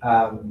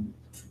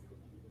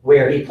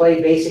 where he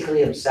played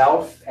basically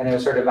himself, and it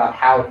was sort of about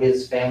how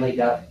his family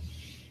dealt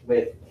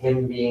with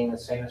him being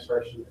this famous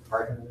person with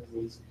Parkinson's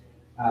disease.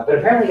 But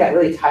apparently got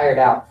really tired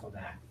out from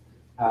that.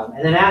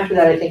 And then after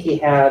that, I think he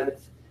had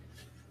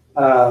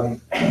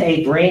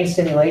a brain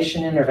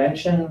stimulation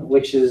intervention,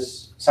 which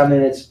is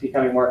something that's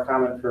becoming more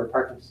common for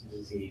Parkinson's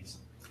disease.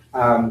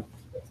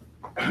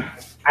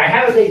 I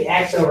have a big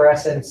X over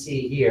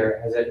SNC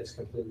here, as it's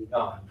completely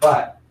gone,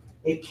 but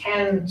it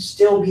can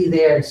still be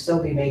there and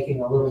still be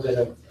making a little bit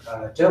of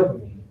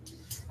dopamine.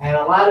 And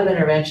a lot of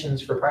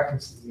interventions for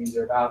Parkinson's disease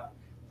are about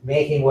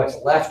making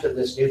what's left of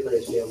this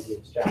nucleus be able to do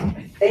its job.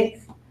 I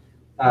think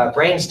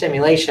brain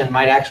stimulation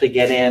might actually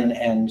get in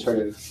and sort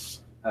of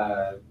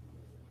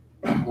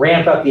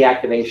ramp up the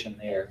activation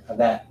there of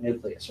that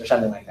nucleus or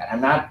something like that.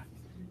 I'm not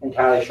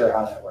entirely sure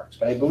how that works,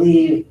 but I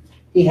believe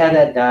he had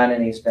that done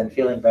and he's been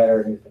feeling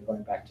better and he's been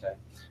going back to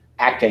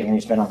acting and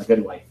he's been on The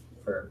Good Wife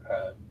for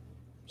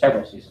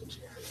several seasons.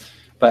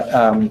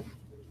 But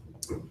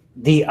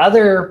the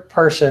other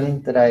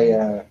person that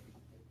I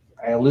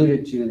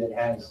alluded to that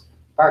has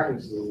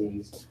Parkinson's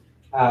disease,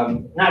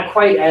 not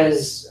quite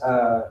as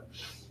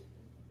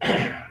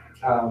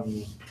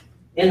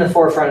in the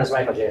forefront as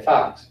Michael J.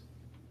 Fox,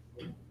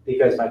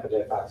 because Michael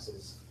J. Fox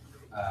has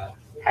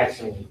had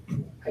some,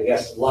 I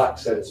guess, luck,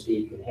 so to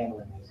speak, in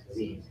handling this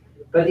disease.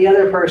 But the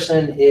other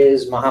person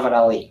is Muhammad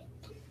Ali.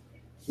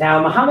 Now,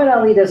 Muhammad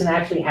Ali doesn't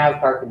actually have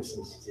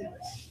Parkinson's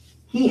disease.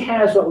 He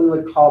has what we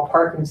would call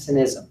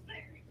Parkinsonism.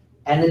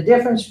 And the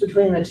difference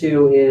between the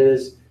two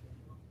is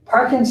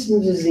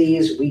Parkinson's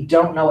disease, we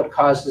don't know what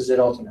causes it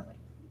ultimately.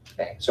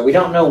 Okay, so we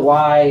don't know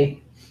why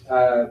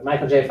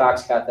Michael J.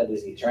 Fox got that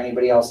disease or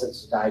anybody else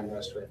that's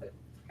diagnosed with it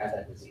got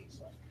that disease.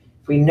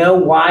 If we know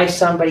why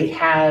somebody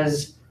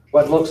has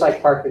what looks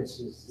like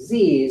Parkinson's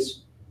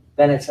disease,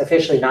 then it's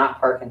officially not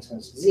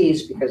Parkinson's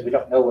disease because we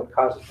don't know what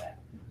causes that.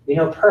 We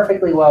know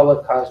perfectly well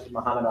what caused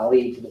Muhammad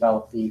Ali to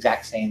develop the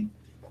exact same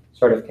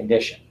sort of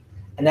condition.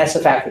 And that's the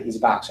fact that he's a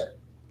boxer.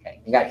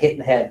 Okay? He got hit in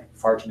the head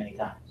far too many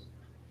times.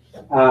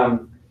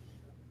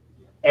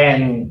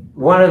 And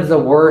one of the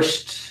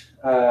worst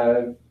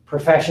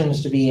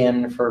professions to be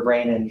in for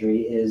brain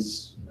injury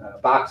is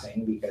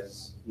boxing,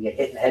 because you get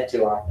hit in the head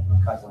too often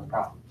and cause a lot of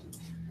problems.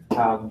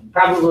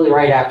 Probably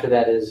right after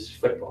that is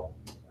football.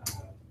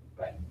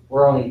 But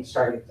we're only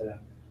starting to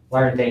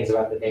learn things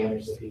about the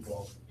damage that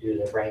people do to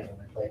their brain when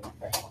they play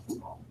professional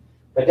football.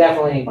 But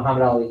definitely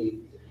Muhammad Ali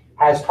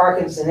has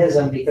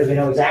Parkinsonism because we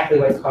know exactly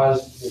what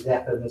caused the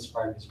death of this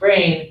part of his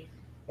brain.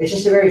 It's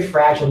just a very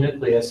fragile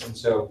nucleus, and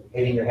so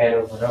hitting your head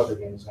over and over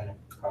again is going to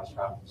cause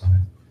problems.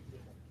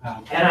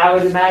 And I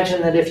would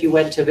imagine that if you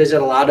went to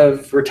visit a lot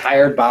of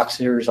retired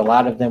boxers, a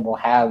lot of them will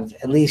have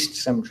at least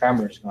some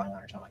tremors going on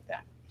or something like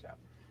that. So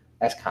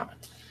that's common.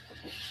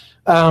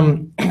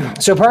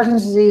 So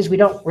Parkinson's disease, we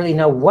don't really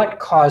know what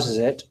causes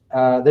it.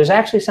 There's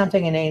actually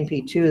something in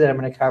A&P2 that I'm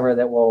going to cover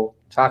that will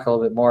talk a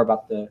little bit more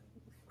about the,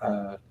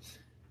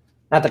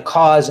 not the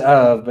cause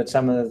of, but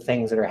some of the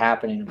things that are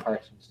happening in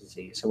Parkinson's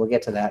disease. So we'll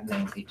get to that in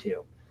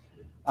A&P2.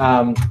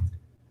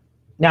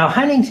 Now,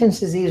 Huntington's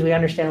disease, we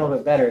understand a little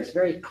bit better. It's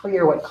very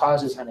clear what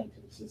causes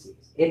Huntington's disease.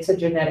 It's a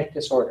genetic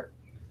disorder.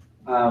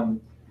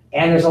 And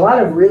there's a lot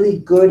of really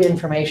good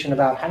information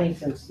about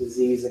Huntington's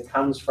disease that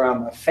comes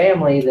from a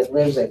family that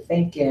lives, I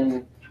think,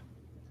 in,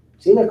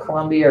 it's either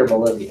Colombia or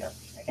Bolivia.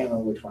 I can't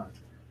remember which one.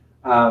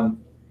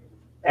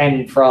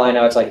 And for all I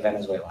know, it's like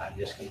Venezuela. I'm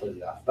just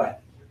completely off.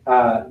 But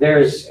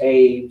there's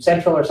a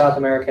Central or South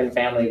American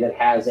family that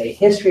has a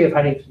history of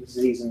Huntington's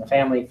disease in the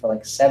family for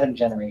like 7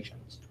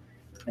 generations.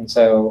 And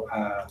so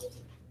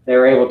they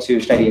were able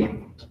to study it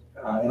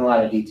in a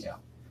lot of detail.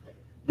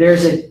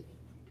 There's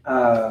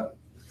a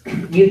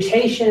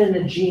mutation in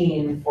the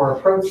gene for a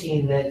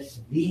protein that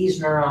these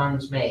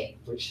neurons make,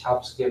 which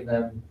helps give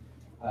them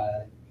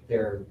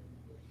their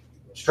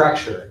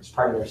structure. It's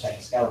part of their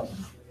cytoskeleton.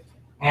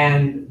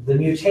 And the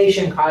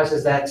mutation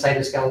causes that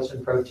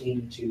cytoskeleton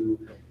protein to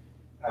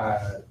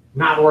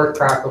not work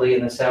properly,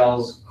 and the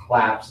cells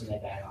collapse and they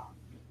die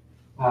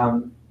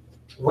off.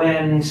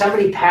 When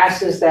somebody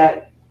passes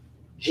that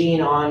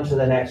gene on to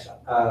the next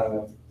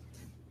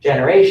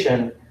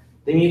generation,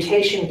 the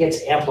mutation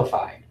gets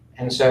amplified.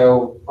 And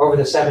so over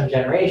the 7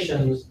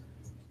 generations,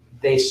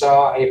 they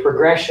saw a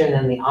progression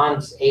in the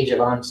age of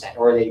onset,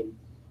 or they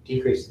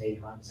decreased in age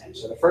of onset.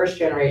 So the first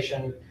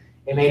generation,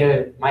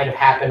 it might have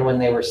happened when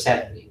they were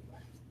 70.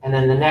 And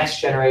then the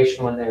next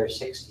generation when they were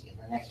 60, and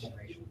the next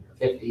generation when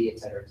they were 50, et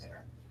cetera, et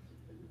cetera.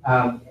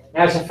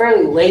 Now it's a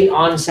fairly late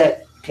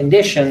onset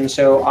condition,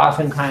 so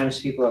oftentimes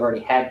people have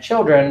already had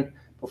children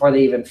before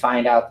they even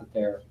find out that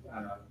they're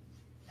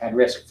at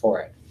risk for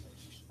it.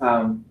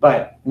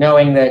 But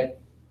knowing that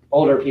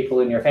older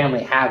people in your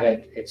family have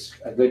it, it's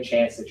a good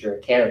chance that you're a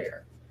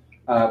carrier.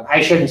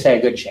 I shouldn't say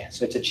a good chance.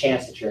 So it's a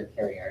chance that you're a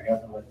carrier. I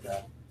don't know what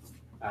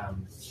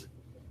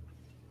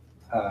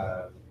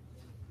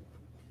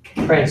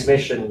the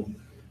transmission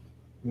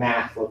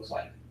math looks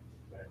like.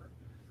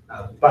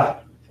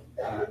 But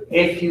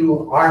if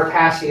you are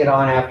passing it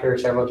on after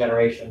several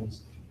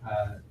generations,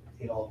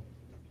 it'll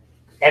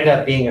end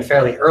up being a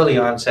fairly early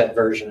onset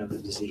version of the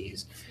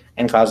disease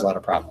and cause a lot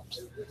of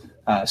problems.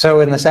 So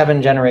in the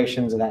 7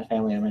 generations of that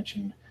family I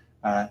mentioned,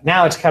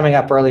 now it's coming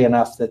up early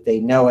enough that they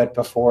know it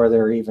before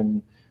they're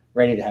even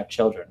ready to have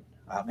children.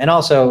 And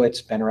also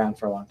it's been around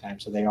for a long time,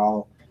 so they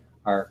all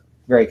are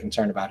very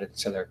concerned about it.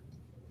 So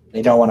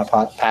they don't want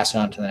to pass it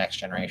on to the next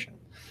generation.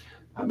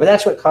 But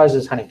that's what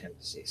causes Huntington's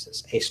disease.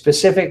 It's a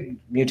specific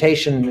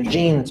mutation in the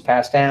gene that's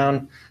passed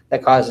down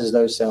that causes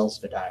those cells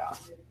to die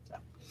off.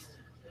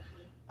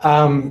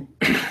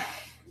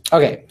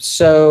 Okay,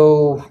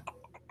 so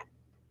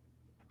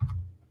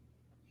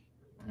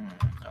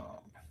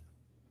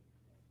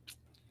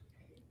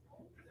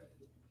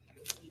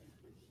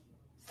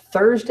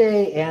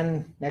Thursday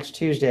and next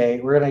Tuesday,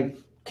 we're going to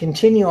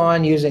continue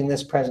on using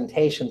this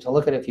presentation to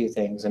look at a few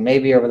things, and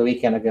maybe over the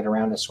weekend I'll get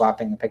around to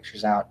swapping the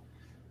pictures out,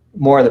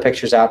 more of the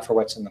pictures out for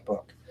what's in the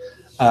book.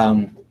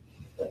 A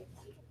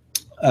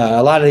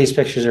lot of these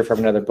pictures are from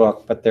another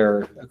book, but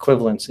they're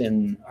equivalents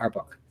in our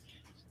book.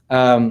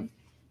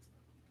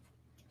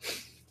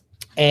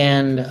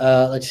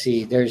 Let's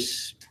see,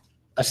 there's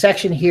a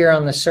section here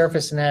on the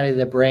surface anatomy of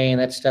the brain.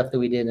 That's stuff that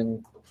we did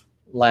in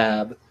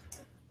lab.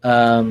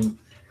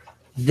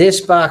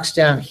 This box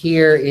down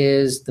here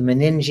is the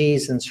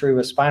meninges and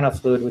cerebrospinal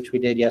fluid, which we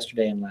did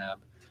yesterday in lab.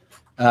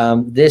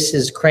 This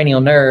is cranial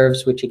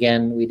nerves, which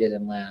again, we did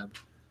in lab.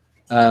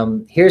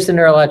 Here's the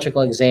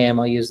neurological exam.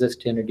 I'll use this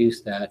to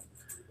introduce that.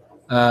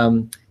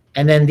 And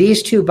then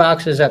these 2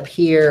 boxes up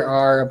here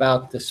are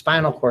about the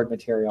spinal cord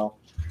material.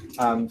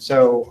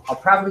 So I'll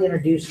probably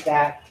introduce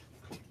that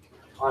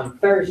on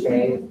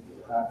Thursday.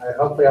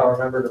 Hopefully I'll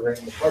remember to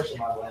bring the torsion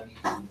model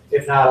in.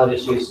 If not, I'll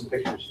just use some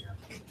pictures here.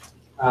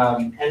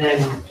 And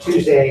then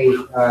Tuesday,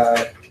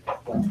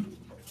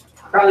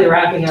 probably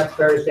wrapping up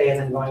Thursday and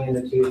then going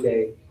into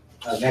Tuesday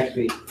next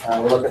week,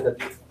 we'll look at the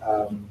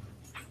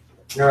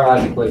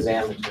neurological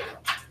exam material.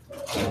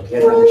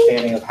 Get an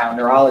understanding of how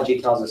neurology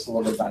tells us a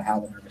little bit about how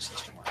the nervous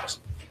system works.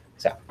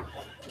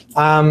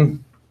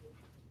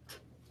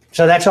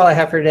 So that's all I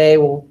have for today.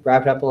 We'll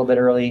wrap it up a little bit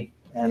early,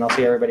 and I'll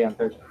see everybody on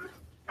Thursday.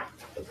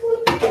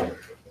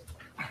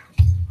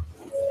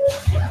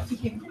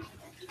 you.